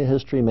certainly a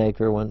history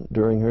maker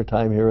during her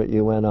time here at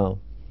UNO.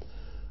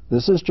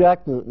 This is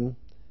Jack Newton,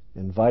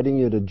 inviting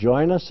you to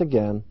join us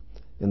again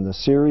in the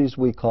series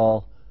we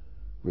call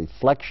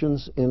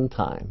Reflections in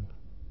Time.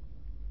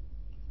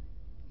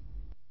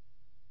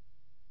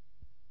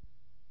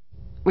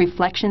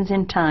 Reflections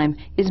in Time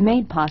is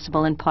made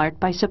possible in part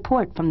by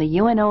support from the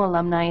UNO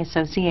Alumni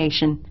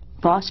Association,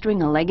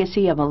 fostering a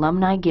legacy of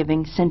alumni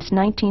giving since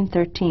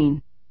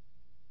 1913.